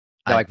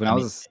 like when I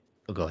was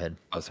oh, go ahead.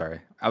 Oh, sorry.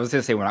 I was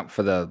gonna say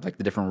for the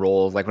different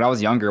roles, like when I was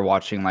younger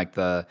watching like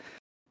the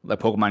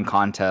Pokemon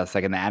contests,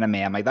 like in the anime,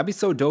 I'm like, that'd be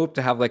so dope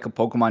to have like a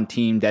Pokemon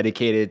team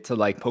dedicated to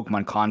like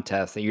Pokemon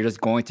contests, and you're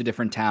just going to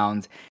different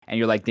towns and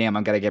you're like, damn,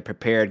 I'm gonna get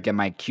prepared, get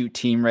my cute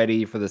team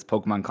ready for this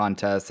Pokemon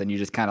contest, and you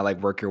just kind of like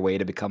work your way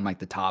to become like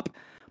the top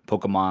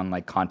Pokemon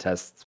like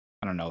contest,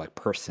 I don't know, like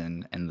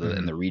person in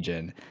the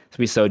region. So it'd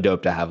be so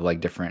dope to have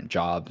like different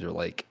jobs or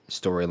like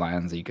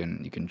storylines that you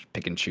can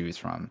pick and choose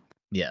from.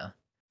 Yeah.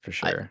 for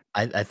sure.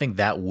 I think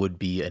that would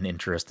be an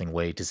interesting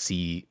way to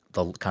see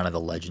the kind of the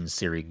Legends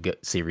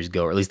series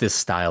go, or at least this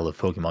style of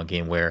Pokemon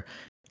game where,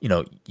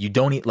 you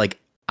don't eat like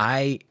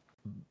I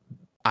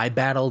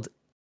battled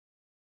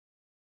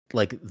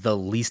like the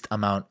least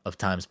amount of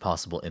times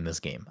possible in this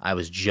game. I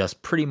was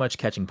just pretty much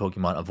catching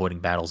Pokemon, avoiding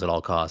battles at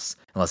all costs,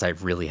 unless I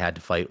really had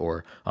to fight,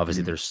 or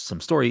obviously there's some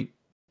story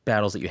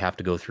battles that you have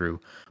to go through.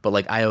 But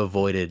like I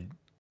avoided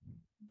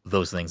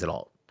those things at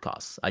all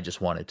costs. I just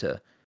wanted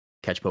to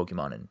catch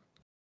Pokemon, and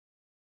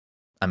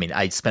I mean,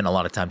 I spent a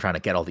lot of time trying to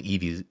get all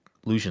the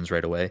evolutions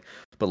right away,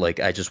 but like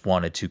I just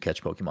wanted to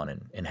catch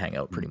Pokemon and hang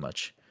out pretty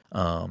much.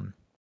 And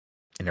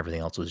everything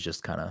else was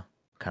just kind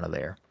of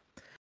there.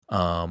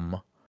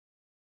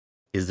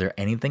 Is there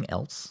anything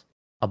else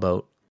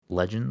about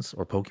Legends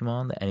or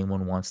Pokemon that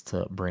anyone wants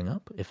to bring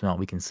up? If not,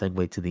 we can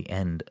segue to the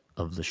end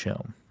of the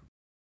show.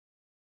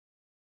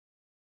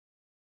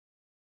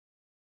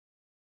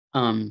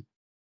 Well,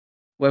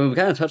 we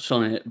kind of touched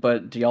on it,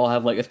 but do y'all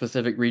have like a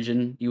specific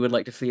region you would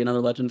like to see another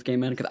Legends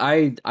game in? Because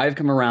I've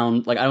come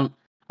around, like I don't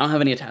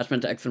have any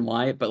attachment to X and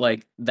Y, but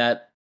like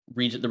that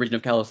region, the region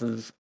of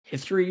Kalos's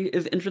history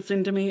is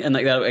interesting to me, and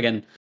like that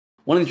again,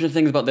 one of the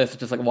interesting things about this is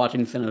just like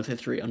watching Sinnoh's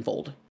history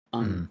unfold.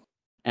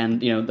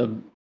 And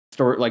the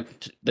story,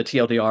 like the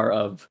TLDR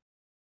of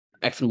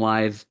X and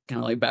Y's kind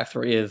of like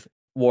backstory is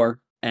war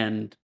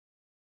and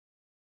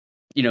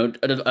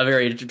a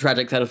very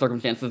tragic set of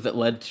circumstances that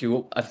led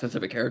to a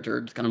specific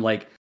character just kind of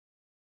like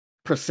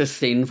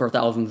persisting for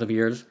thousands of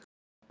years.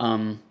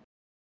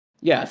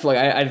 Yeah, so like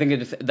I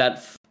think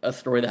that's a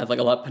story that has like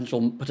a lot of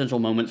potential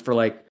moments for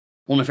like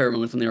one of my favorite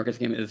moments in the Arceus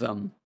game is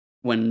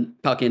when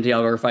Palkia and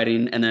Dialga are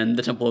fighting, and then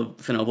the Temple of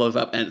Sinnoh blows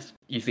up, and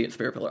you see it's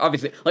Spirit Pillar.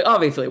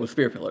 Obviously it was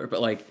Spirit Pillar,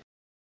 but like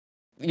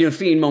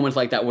seeing moments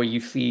like that where you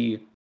see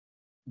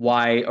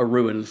why a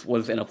Ruins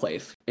was in a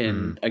place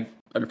in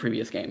a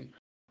previous game.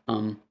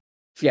 So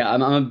yeah,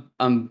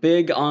 I'm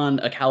big on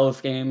a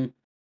Kalos game.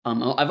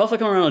 I've also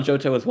come around on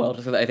Johto as well,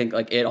 just because I think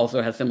like it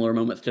also has similar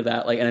moments to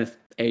that. Like, and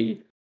it's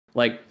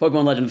like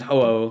Pokemon Legends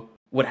Ho-Oh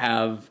would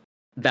have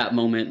that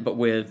moment, but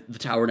with the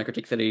Tower in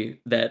Ecruteak City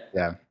that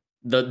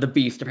the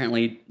beast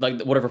apparently,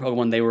 like whatever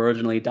Pokemon they were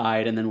originally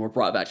died and then were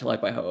brought back to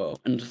life by Ho-Oh.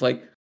 And just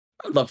like,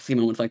 I'd love to see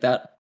moments like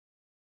that.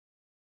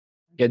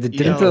 Yeah,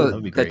 didn't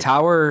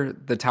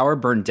the tower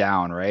burned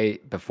down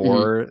right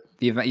before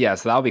the event? Yeah,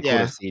 so that would be cool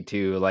to see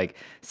too. Like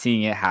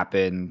seeing it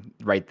happen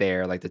right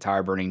there, like the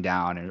tower burning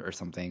down or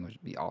something, would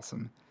be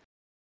awesome.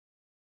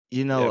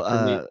 Sorry,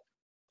 ahead.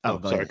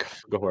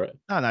 go for it.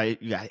 No,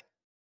 you got it.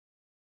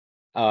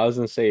 I was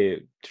gonna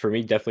say, for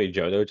me, definitely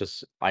Johto.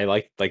 Just I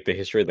like the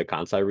history of the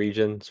Kansai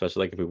region,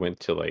 especially like if we went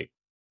to like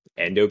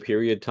Endo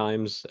period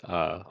times.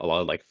 A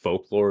lot of like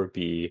folklore would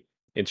be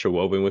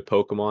interwoven with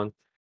Pokemon,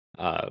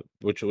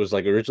 which was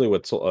like originally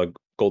what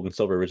Gold and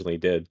Silver originally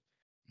did.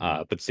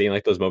 But seeing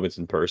like those moments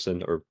in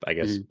person, or I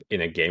guess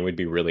in a game, would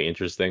be really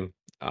interesting.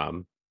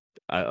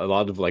 A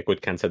lot of like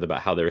what Ken said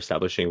about how they're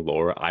establishing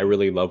lore, I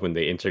really love when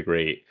they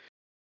integrate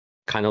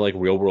kind of like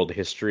real world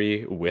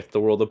history with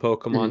the world of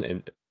Pokemon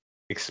and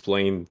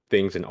explain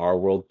things in our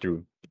world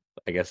through,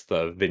 I guess,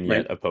 the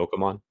vignette of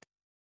Pokemon.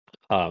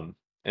 And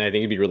I think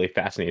it'd be really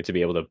fascinating to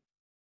be able to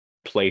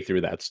play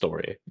through that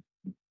story.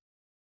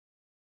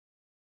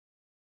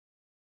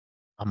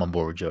 I'm on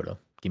board with Johto.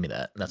 Give me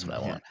that. That's what I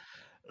want.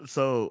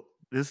 So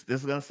this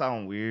is gonna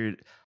sound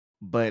weird,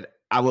 but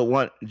I would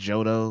want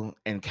Johto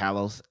and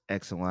Kalos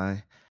X and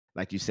Y,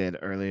 like you said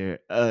earlier.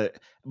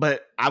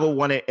 But I would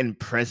want it in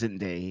present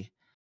day.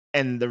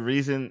 And the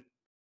reason,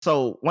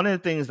 so one of the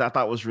things that I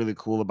thought was really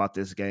cool about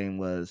this game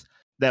was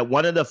that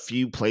one of the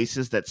few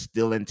places that's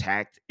still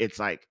intact, it's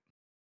like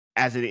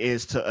as it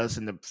is to us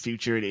in the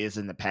future, it is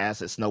in the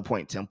past, at Snow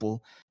Point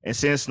Temple. And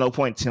since Snow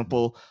Point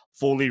Temple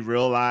fully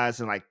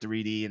realized in like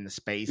 3D in the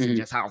space and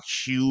just how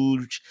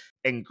huge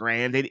and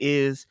grand it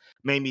is,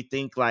 made me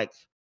think like,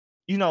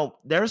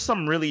 there's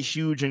some really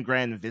huge and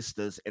grand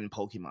vistas in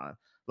Pokemon.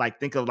 Like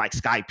think of like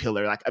Sky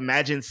Pillar. Like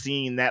imagine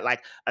seeing that,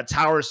 like a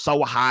tower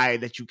so high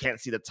that you can't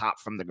see the top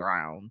from the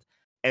ground,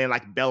 and then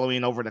like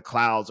bellowing over the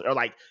clouds, or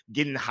like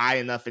getting high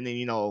enough, and then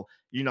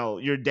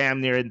you're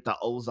damn near in the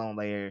ozone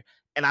layer.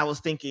 And I was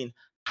thinking,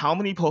 how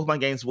many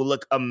Pokemon games will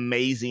look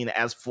amazing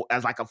as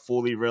like a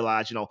fully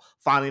realized,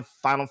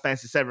 Final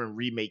Fantasy VII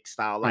remake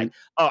style? Like,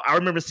 I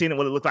remember seeing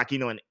what it looked like,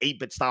 in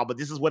 8-bit style, but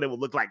this is what it would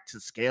look like to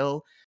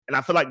scale. And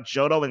I feel like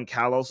Johto and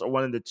Kalos are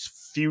one of the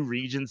few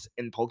regions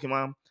in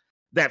Pokemon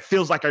that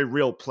feels like a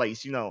real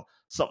place.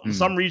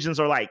 Some regions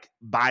are like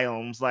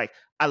biomes. Like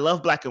I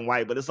love Black and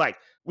White, but it's like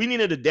we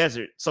needed a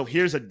desert, so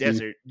here's a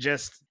desert.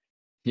 Just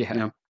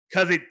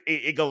because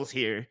it goes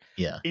here.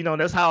 Yeah,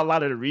 that's how a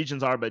lot of the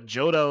regions are. But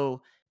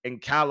Johto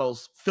and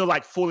Kalos feel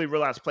like fully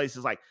realized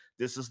places. Like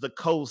this is the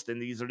coast,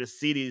 and these are the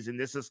cities, and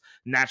this is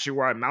naturally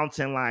where our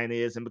mountain line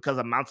is. And because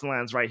a mountain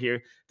line's right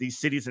here, these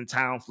cities and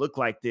towns look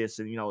like this,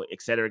 and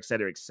et cetera, et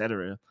cetera, et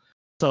cetera.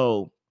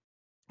 So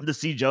to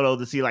see Johto,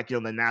 to see like the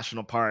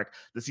national park,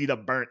 to see the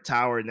burnt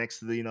tower next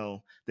to the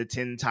the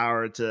Tin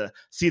Tower, to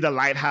see the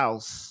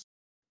lighthouse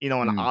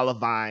an olive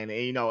vine,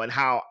 and and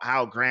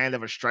how grand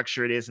of a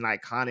structure it is and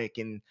iconic,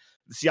 and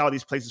to see all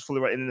these places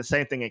fully. And then the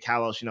same thing in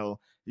Kalos,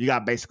 you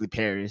got basically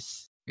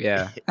Paris.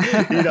 Yeah.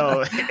 and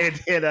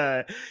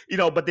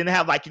but then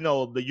have like,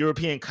 the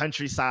European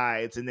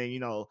countrysides, and then,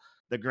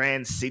 the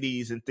grand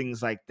cities and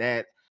things like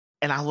that.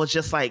 And I was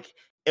just like,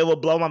 it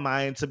would blow my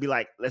mind to be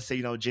like, let's say,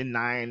 Gen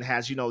 9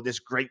 has, this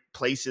great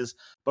places,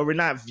 but we're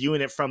not viewing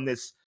it from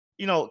this,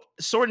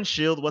 Sword and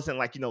Shield wasn't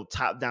like,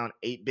 top down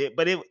 8-bit,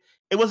 but it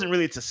wasn't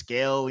really to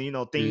scale,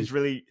 things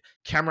really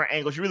camera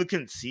angles, you really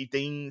couldn't see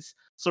things.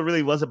 So it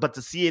really wasn't, but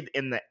to see it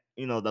in the,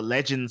 the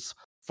Legends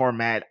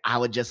format, I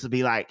would just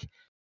be like,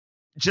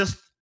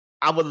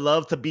 I would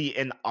love to be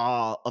in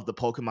awe of the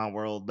Pokemon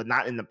world, but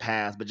not in the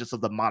past, but just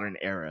of the modern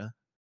era.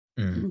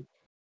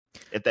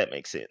 If that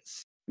makes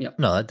sense. Yep.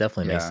 No, that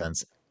definitely makes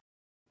sense.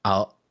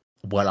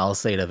 What I'll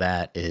say to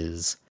that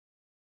is,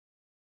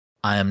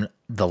 I am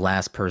the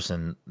last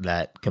person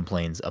that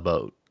complains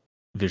about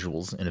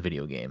visuals in a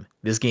video game.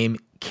 This game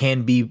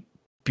can be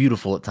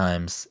beautiful at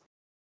times,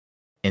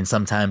 and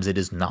sometimes it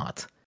is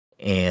not.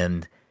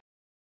 And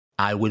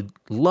I would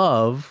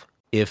love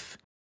if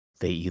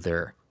they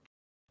either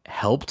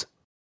helped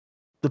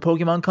the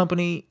Pokemon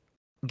Company,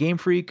 Game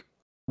Freak,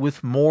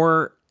 with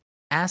more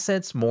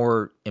assets,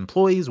 more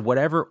employees,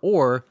 whatever,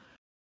 or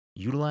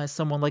utilize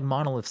someone like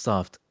Monolith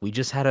Soft. We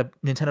just had a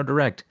Nintendo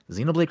Direct.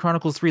 Xenoblade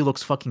Chronicles 3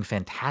 looks fucking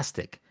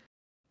fantastic.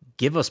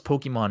 Give us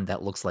Pokemon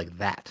that looks like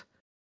that.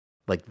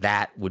 Like,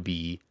 that would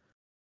be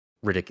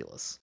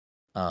ridiculous.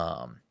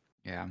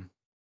 Yeah.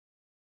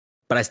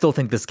 But I still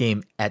think this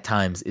game at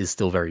times is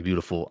still very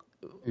beautiful.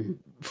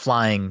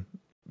 Flying,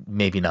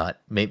 maybe not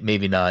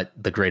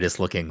the greatest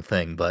looking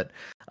thing, but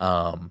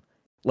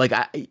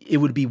it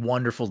would be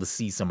wonderful to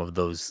see some of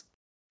those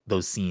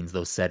scenes,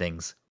 those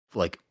settings,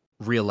 like,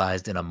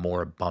 realized in a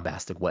more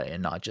bombastic way,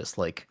 and not just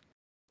like,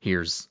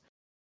 here's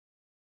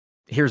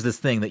this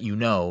thing that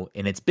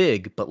and it's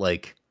big, but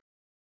like,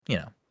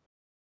 add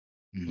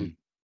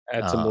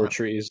some more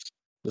trees.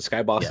 The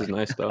Skyboss is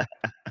nice though.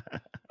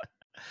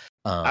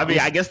 I mean,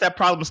 I guess that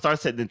problem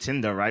starts at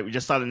Nintendo, right? We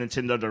just saw the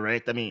Nintendo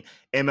Direct. I mean,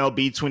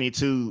 MLB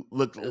 22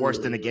 looked worse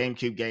than the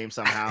GameCube game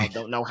somehow.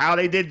 Don't know how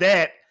they did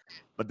that,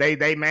 but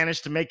they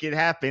managed to make it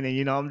happen.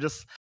 And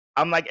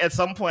I'm like, at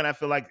some point, I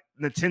feel like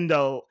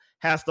Nintendo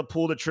has to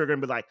pull the trigger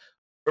and be like,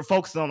 we're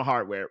focusing on the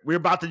hardware. We're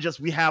about to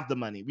we have the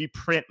money. We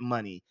print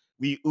money.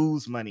 We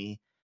ooze money.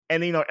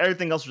 And,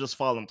 everything else will just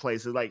fall in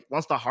place. It's like,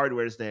 once the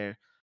hardware is there.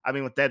 I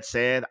mean, with that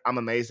said, I'm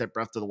amazed that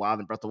Breath of the Wild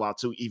and Breath of the Wild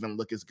 2 even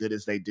look as good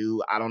as they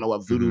do. I don't know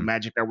what voodoo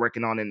magic they're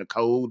working on in the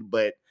code,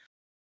 but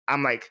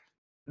I'm like,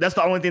 that's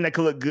the only thing that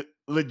could look good,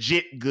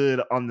 legit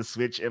good on the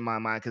Switch in my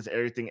mind, because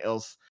everything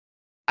else,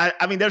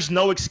 I mean, there's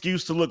no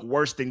excuse to look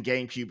worse than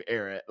GameCube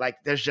era. Like,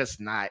 there's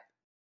just not.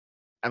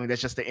 I mean,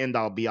 that's just the end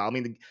all be all. I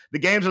mean, the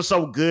games are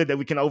so good that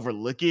we can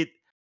overlook it,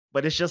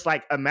 but it's just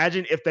like,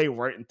 imagine if they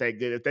weren't that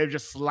good, if they're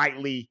just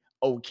slightly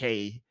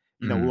okay,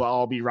 we'll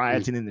all be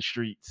rioting in the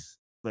streets.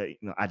 But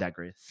I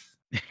digress.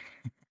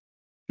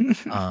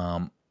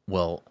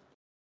 Well,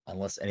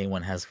 unless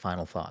anyone has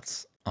final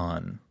thoughts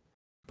on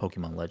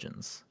Pokemon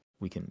Legends,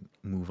 we can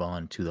move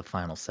on to the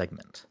final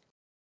segment,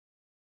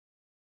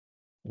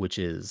 which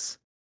is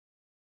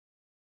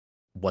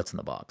What's in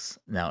the Box.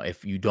 Now,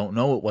 if you don't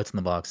know what What's in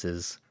the Box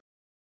is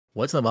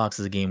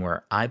a game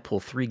where I pull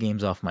 3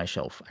 games off my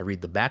shelf. I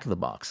read the back of the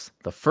box.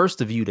 The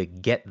first of you to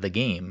get the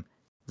game,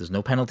 there's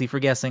no penalty for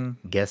guessing.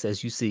 Guess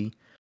as you see.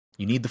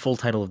 You need the full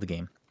title of the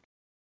game.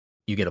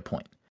 You get a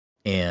point.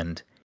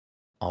 And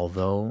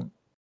although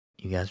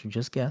you guys would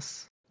just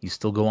guess, you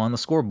still go on the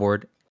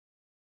scoreboard.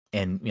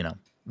 And,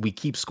 we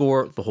keep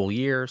score the whole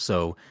year,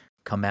 so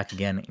come back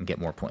again and get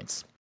more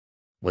points.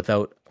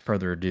 Without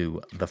further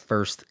ado, the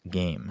first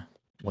game,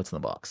 What's in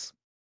the Box?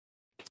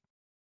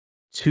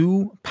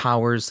 2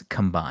 powers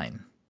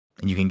combine.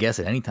 And you can guess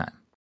at any time.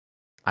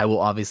 I will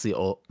obviously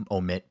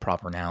omit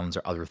proper nouns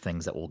or other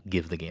things that will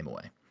give the game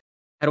away.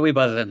 How do we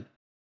buzz in?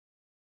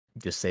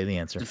 Just say the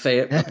answer. Just say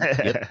it.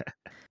 Yep.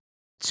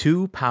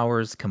 2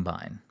 powers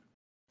combine.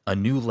 A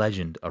new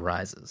legend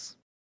arises.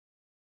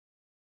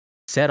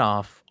 Set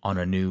off on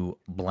a new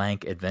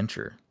blank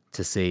adventure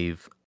to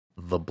save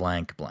the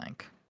blank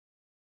blank.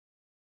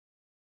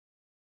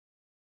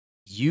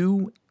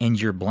 You and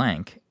your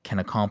blank can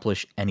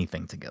accomplish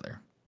anything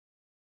together.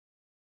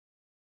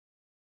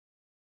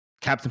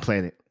 Captain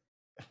Planet.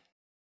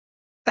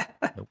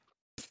 Nope.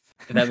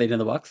 Did that lead in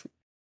the box?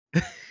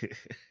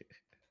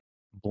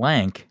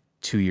 Blank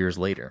 2 years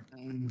later.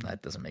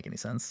 That doesn't make any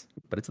sense,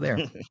 but it's there.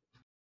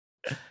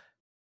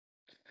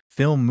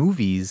 Film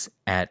movies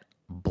at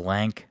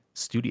blank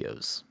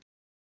studios.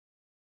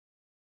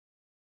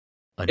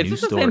 Is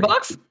this the same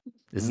box?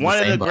 One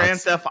of the Grand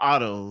Theft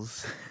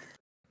Autos.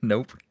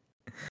 Nope.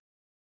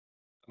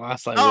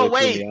 Oh,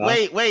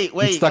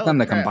 wait. He's stuck on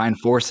the combined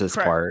forces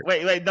part.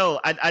 Wait, no.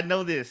 I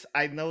know this.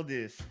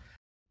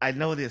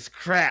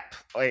 Crap.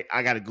 Wait,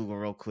 I gotta Google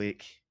real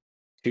quick.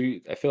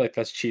 I feel like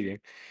that's cheating.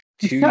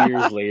 2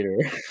 years later.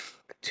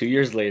 2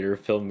 years later,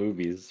 film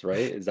movies, right?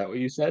 Is that what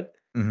you said?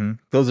 Mm-hmm.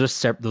 Those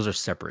are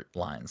separate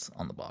lines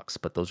on the box,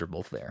 but those are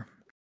both there.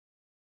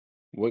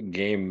 What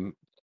game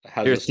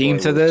has Your a theme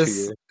story to where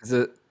this is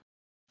it?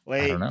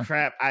 Wait, I don't know.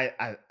 crap!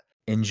 I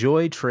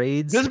Enjoy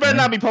trades. this better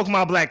not be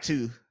Pokemon Black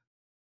 2.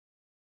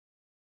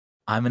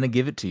 I'm gonna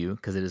give it to you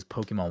because it is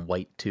Pokemon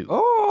White 2.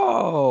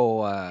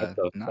 Oh, the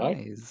fuck?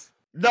 nice.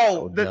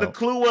 No, Oh, the no.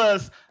 clue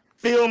was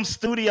film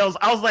studios.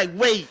 I was like,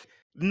 wait,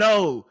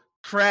 no,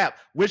 crap.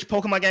 Which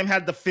Pokemon game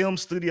had the film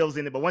studios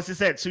in it? But once it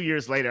said 2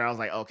 years later, I was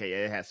like, okay,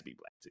 yeah, it has to be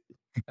Black 2.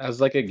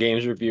 As like a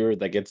games reviewer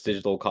that gets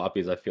digital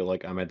copies, I feel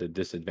like I'm at a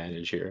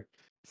disadvantage here.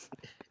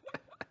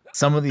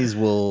 Some of these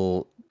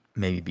will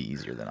maybe be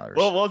easier than others.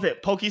 What was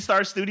it?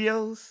 Pokestar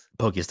Studios?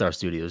 Pokestar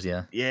Studios,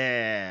 yeah.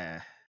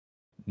 Yeah.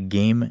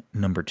 Game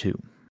number 2.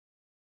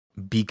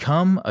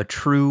 Become a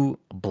true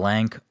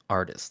blank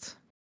artist.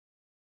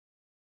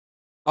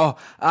 Oh,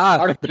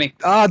 Art Academy.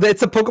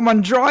 It's a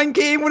Pokemon drawing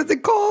game. What is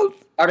it called?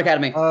 Art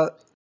Academy. And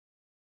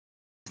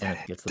it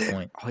gets the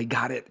point. Oh, he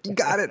got it. He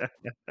got it.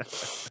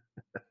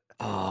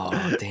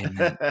 Oh, damn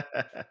it.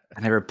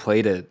 I never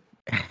played it.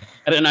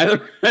 I didn't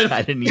either.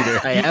 I didn't either.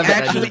 It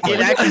actually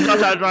taught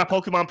how to draw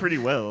Pokemon pretty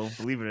well,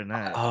 believe it or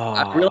not. Oh,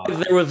 I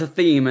realized there was a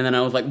theme, and then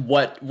I was like,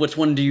 "What? Which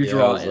one do you Yeah, I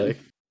draw?" was in? like,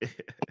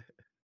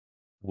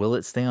 Will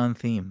it stay on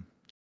theme?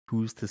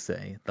 Who's to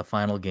say? The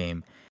final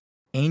game.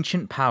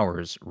 Ancient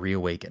Powers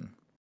Reawaken.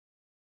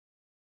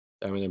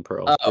 Diamond and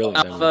Pearl. Oh, Brilliant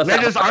Alpha, Diamond.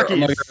 Legends Sapphire, Arceus.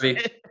 Omega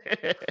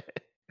Ruby.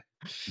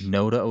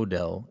 No to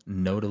Odell.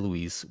 No to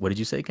Luis. What did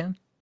you say, Ken?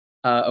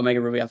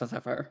 Omega Ruby, Alpha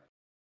Sapphire.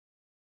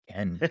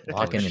 Ken,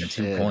 locking in 2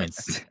 shit.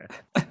 points.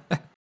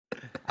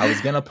 I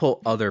was going to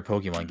pull other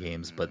Pokemon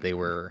games, but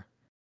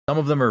some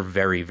of them are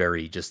very,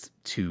 very just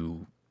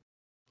too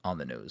on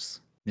the nose.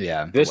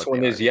 yeah. This what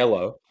one they is are.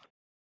 yellow.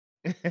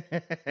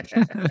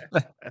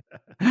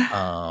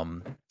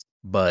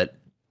 But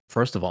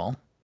first of all,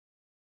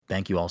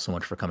 thank you all so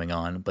much for coming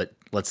on. But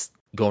let's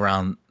go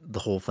around the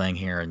whole thing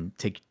here and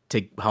take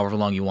however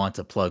long you want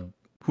to plug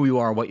who you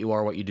are, what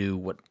you do,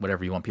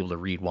 whatever you want people to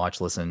read,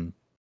 watch, listen,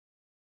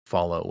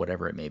 follow,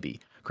 whatever it may be.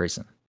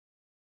 Grayson,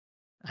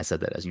 I said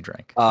that as you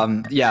drank.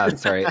 Yeah,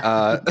 sorry.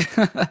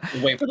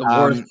 Wait for the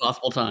worst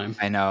possible time.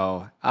 I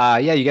know.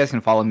 Yeah, you guys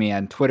can follow me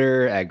on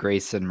Twitter at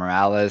Grayson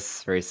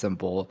Morales. Very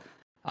simple.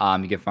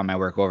 You can find my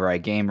work over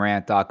at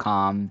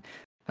GameRant.com.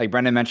 Like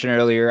Brendan mentioned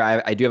earlier,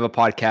 I do have a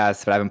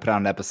podcast, but I haven't put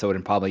out an episode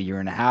in probably a year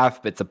and a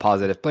half. But it's a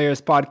Positive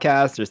Players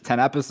podcast. There's 10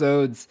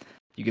 episodes.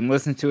 You can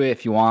listen to it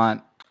if you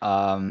want.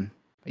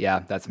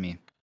 Yeah, that's me.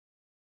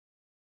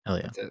 Hell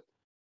yeah. That's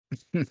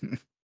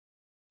it.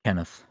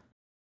 Kenneth.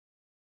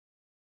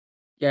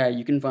 Yeah,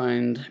 you can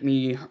find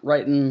me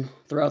writing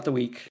throughout the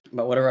week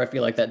about whatever I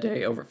feel like that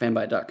day over at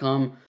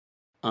fanbyte.com.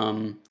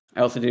 I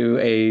also do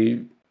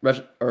a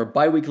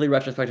bi-weekly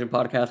retrospective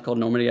podcast called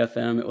Normandy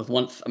FM. It was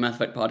once a Mass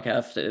Effect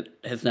podcast. It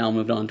has now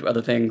moved on to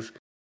other things.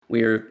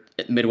 We're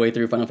midway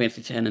through Final Fantasy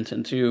X and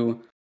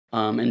X-2,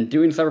 and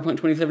doing Cyberpunk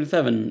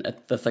 2077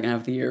 at the second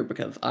half of the year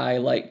because I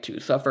like to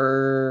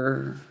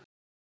suffer.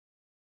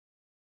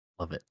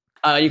 Love it.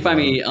 You can find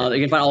me. You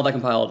can find all that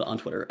compiled on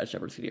Twitter at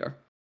ShepardCDR.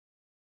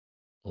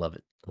 Love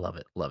it. Love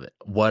it. Love it.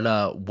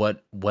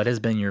 What has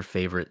been your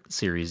favorite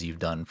series you've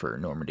done for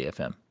Normandy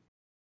FM?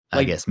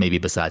 I guess maybe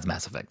besides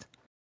Mass Effect.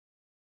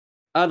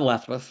 The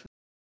Last of Us.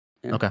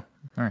 Yeah. Okay.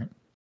 All right.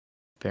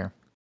 Fair.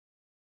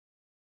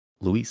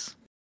 Luis.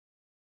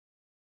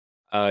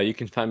 You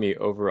can find me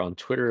over on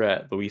Twitter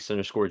at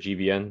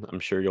Luis_GVN. I'm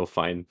sure you'll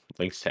find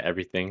links to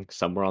everything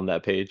somewhere on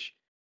that page.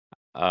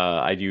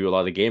 I do a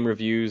lot of game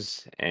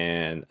reviews,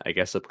 and I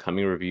guess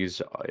upcoming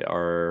reviews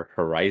are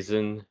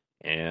Horizon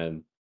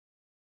and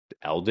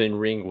Elden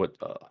Ring.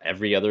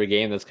 Every other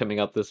game that's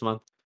coming out this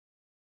month.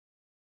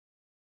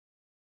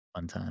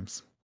 Fun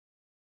times.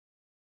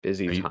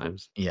 Busy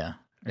times. Yeah.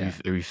 Are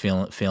you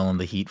feeling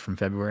the heat from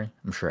February?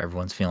 I'm sure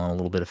everyone's feeling a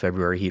little bit of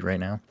February heat right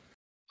now.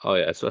 Oh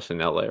yeah, especially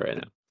in LA right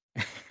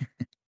now.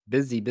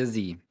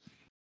 Busy.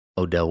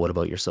 Odell, what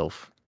about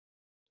yourself?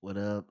 What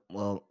up?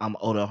 Well, I'm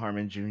Oda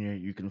Harmon Jr.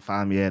 You can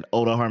find me at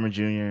Oda Harmon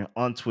Jr.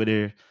 on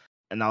Twitter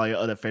and all your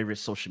other favorite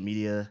social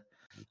media.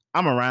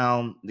 I'm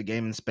around the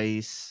gaming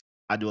space.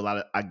 I do a lot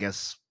of,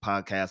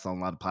 podcasts on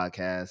a lot of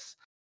podcasts.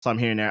 So I'm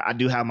here and there. I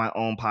do have my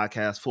own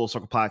podcast, Full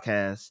Circle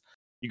Podcast.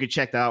 You can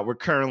check that out. We're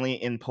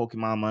currently in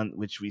Pokemon Month,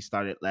 which we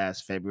started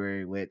last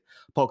February with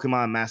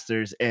Pokemon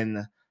Masters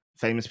and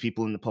famous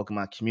people in the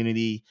Pokemon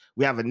community.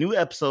 We have a new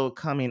episode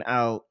coming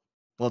out,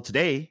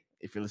 today,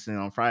 if you're listening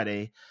on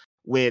Friday,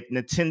 with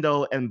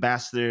Nintendo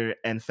ambassador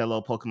and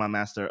fellow Pokemon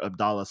master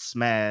Abdallah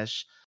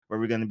Smash, where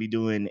we're going to be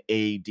doing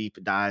a deep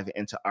dive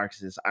into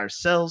Arceus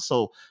ourselves.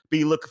 So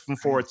be looking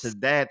forward to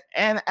that.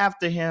 And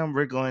after him,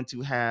 we're going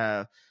to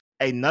have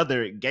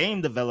another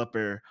game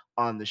developer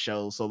on the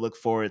show. So look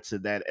forward to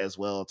that as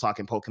well.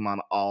 Talking Pokemon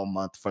all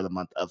month for the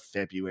month of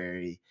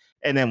February.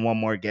 And then one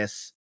more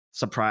guest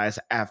surprise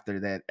after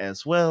that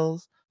as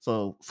well.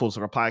 So Full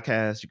Circle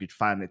Podcast, you could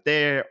find it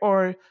there,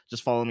 or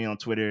just follow me on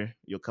Twitter.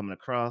 You'll come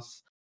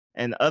across.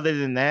 And other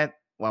than that,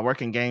 I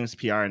work in games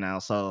PR now,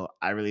 so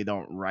I really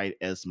don't write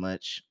as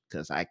much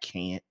because I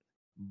can't.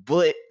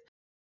 But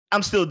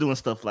I'm still doing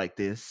stuff like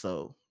this,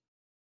 so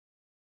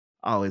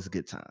always a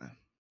good time.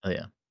 Oh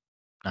yeah,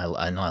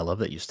 I know. I love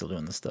that you're still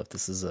doing this stuff.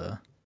 This is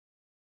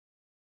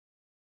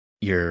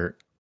you're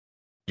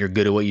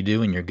good at what you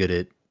do, and you're good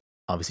at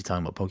obviously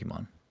talking about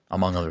Pokemon,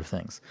 among other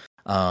things.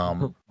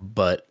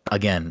 But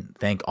again,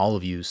 thank all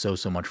of you so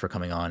much for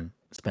coming on,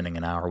 spending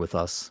an hour with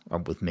us or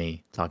with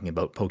me talking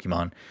about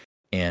Pokemon.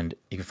 And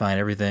you can find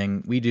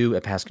everything we do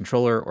at Past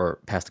Controller or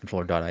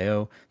pastcontroller.io.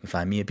 You can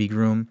find me at Big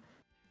Room.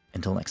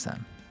 Until next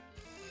time.